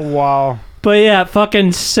Seagal. Wow. But yeah, fucking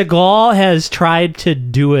Seagal has tried to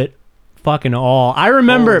do it fucking all. I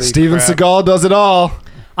remember Steven Seagal does it all.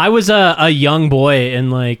 I was a young boy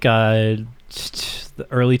in like the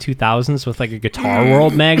early 2000s with like a Guitar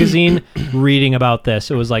World magazine reading about this.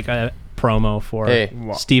 It was like a promo for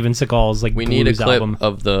Steven Seagal's like we need a clip album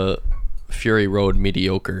of the Fury Road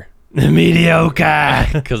Mediocre. Mediocre.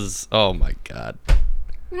 Because oh my God,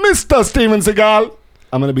 Mr. Steven Seagal.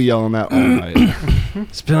 I'm gonna be yelling that all night.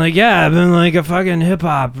 It's been like, yeah, I've been like a fucking hip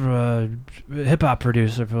hop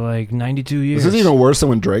producer for like 92 years. This is even worse than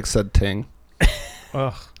when Drake said "ting."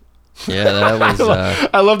 Ugh. Yeah, that was.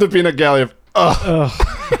 I love the peanut gallery of ugh.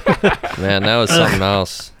 Man, that was something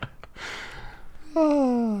else.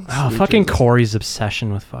 Oh, fucking Corey's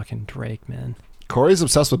obsession with fucking Drake, man. Corey's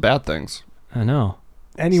obsessed with bad things. I know.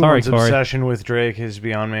 Anyone's Sorry, Corey. obsession with Drake is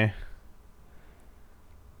beyond me.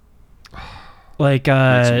 Like,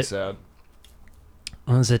 Makes me sad.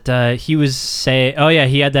 what was it? He was saying, oh yeah,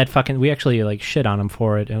 he had that fucking, we actually like shit on him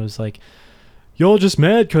for it. It was like, y'all just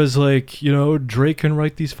mad because like, Drake can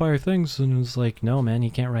write these fire things. And it was like, no, man, he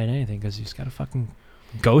can't write anything because he's got a fucking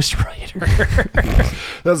ghostwriter.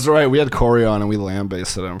 That's right. We had Corey on and we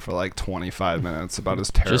lambasted him for like 25 minutes about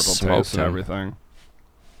his terrible taste and everything.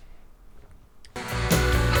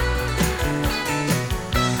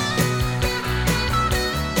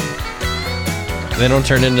 They don't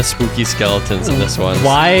turn into spooky skeletons in this one.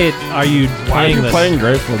 Why are you playing this? Playing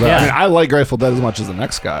Grateful Dead? Yeah. I mean, I like Grateful Dead as much as the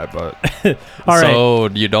next guy, but All right. So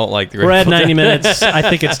you don't like the Grateful We're at 90 Dead? minutes. I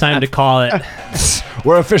think it's time to call it.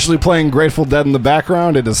 we're officially playing Grateful Dead in the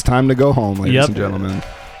background. It is time to go home, ladies and gentlemen.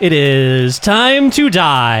 It is time to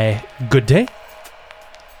die. Good day.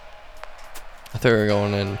 I thought we were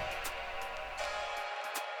going in.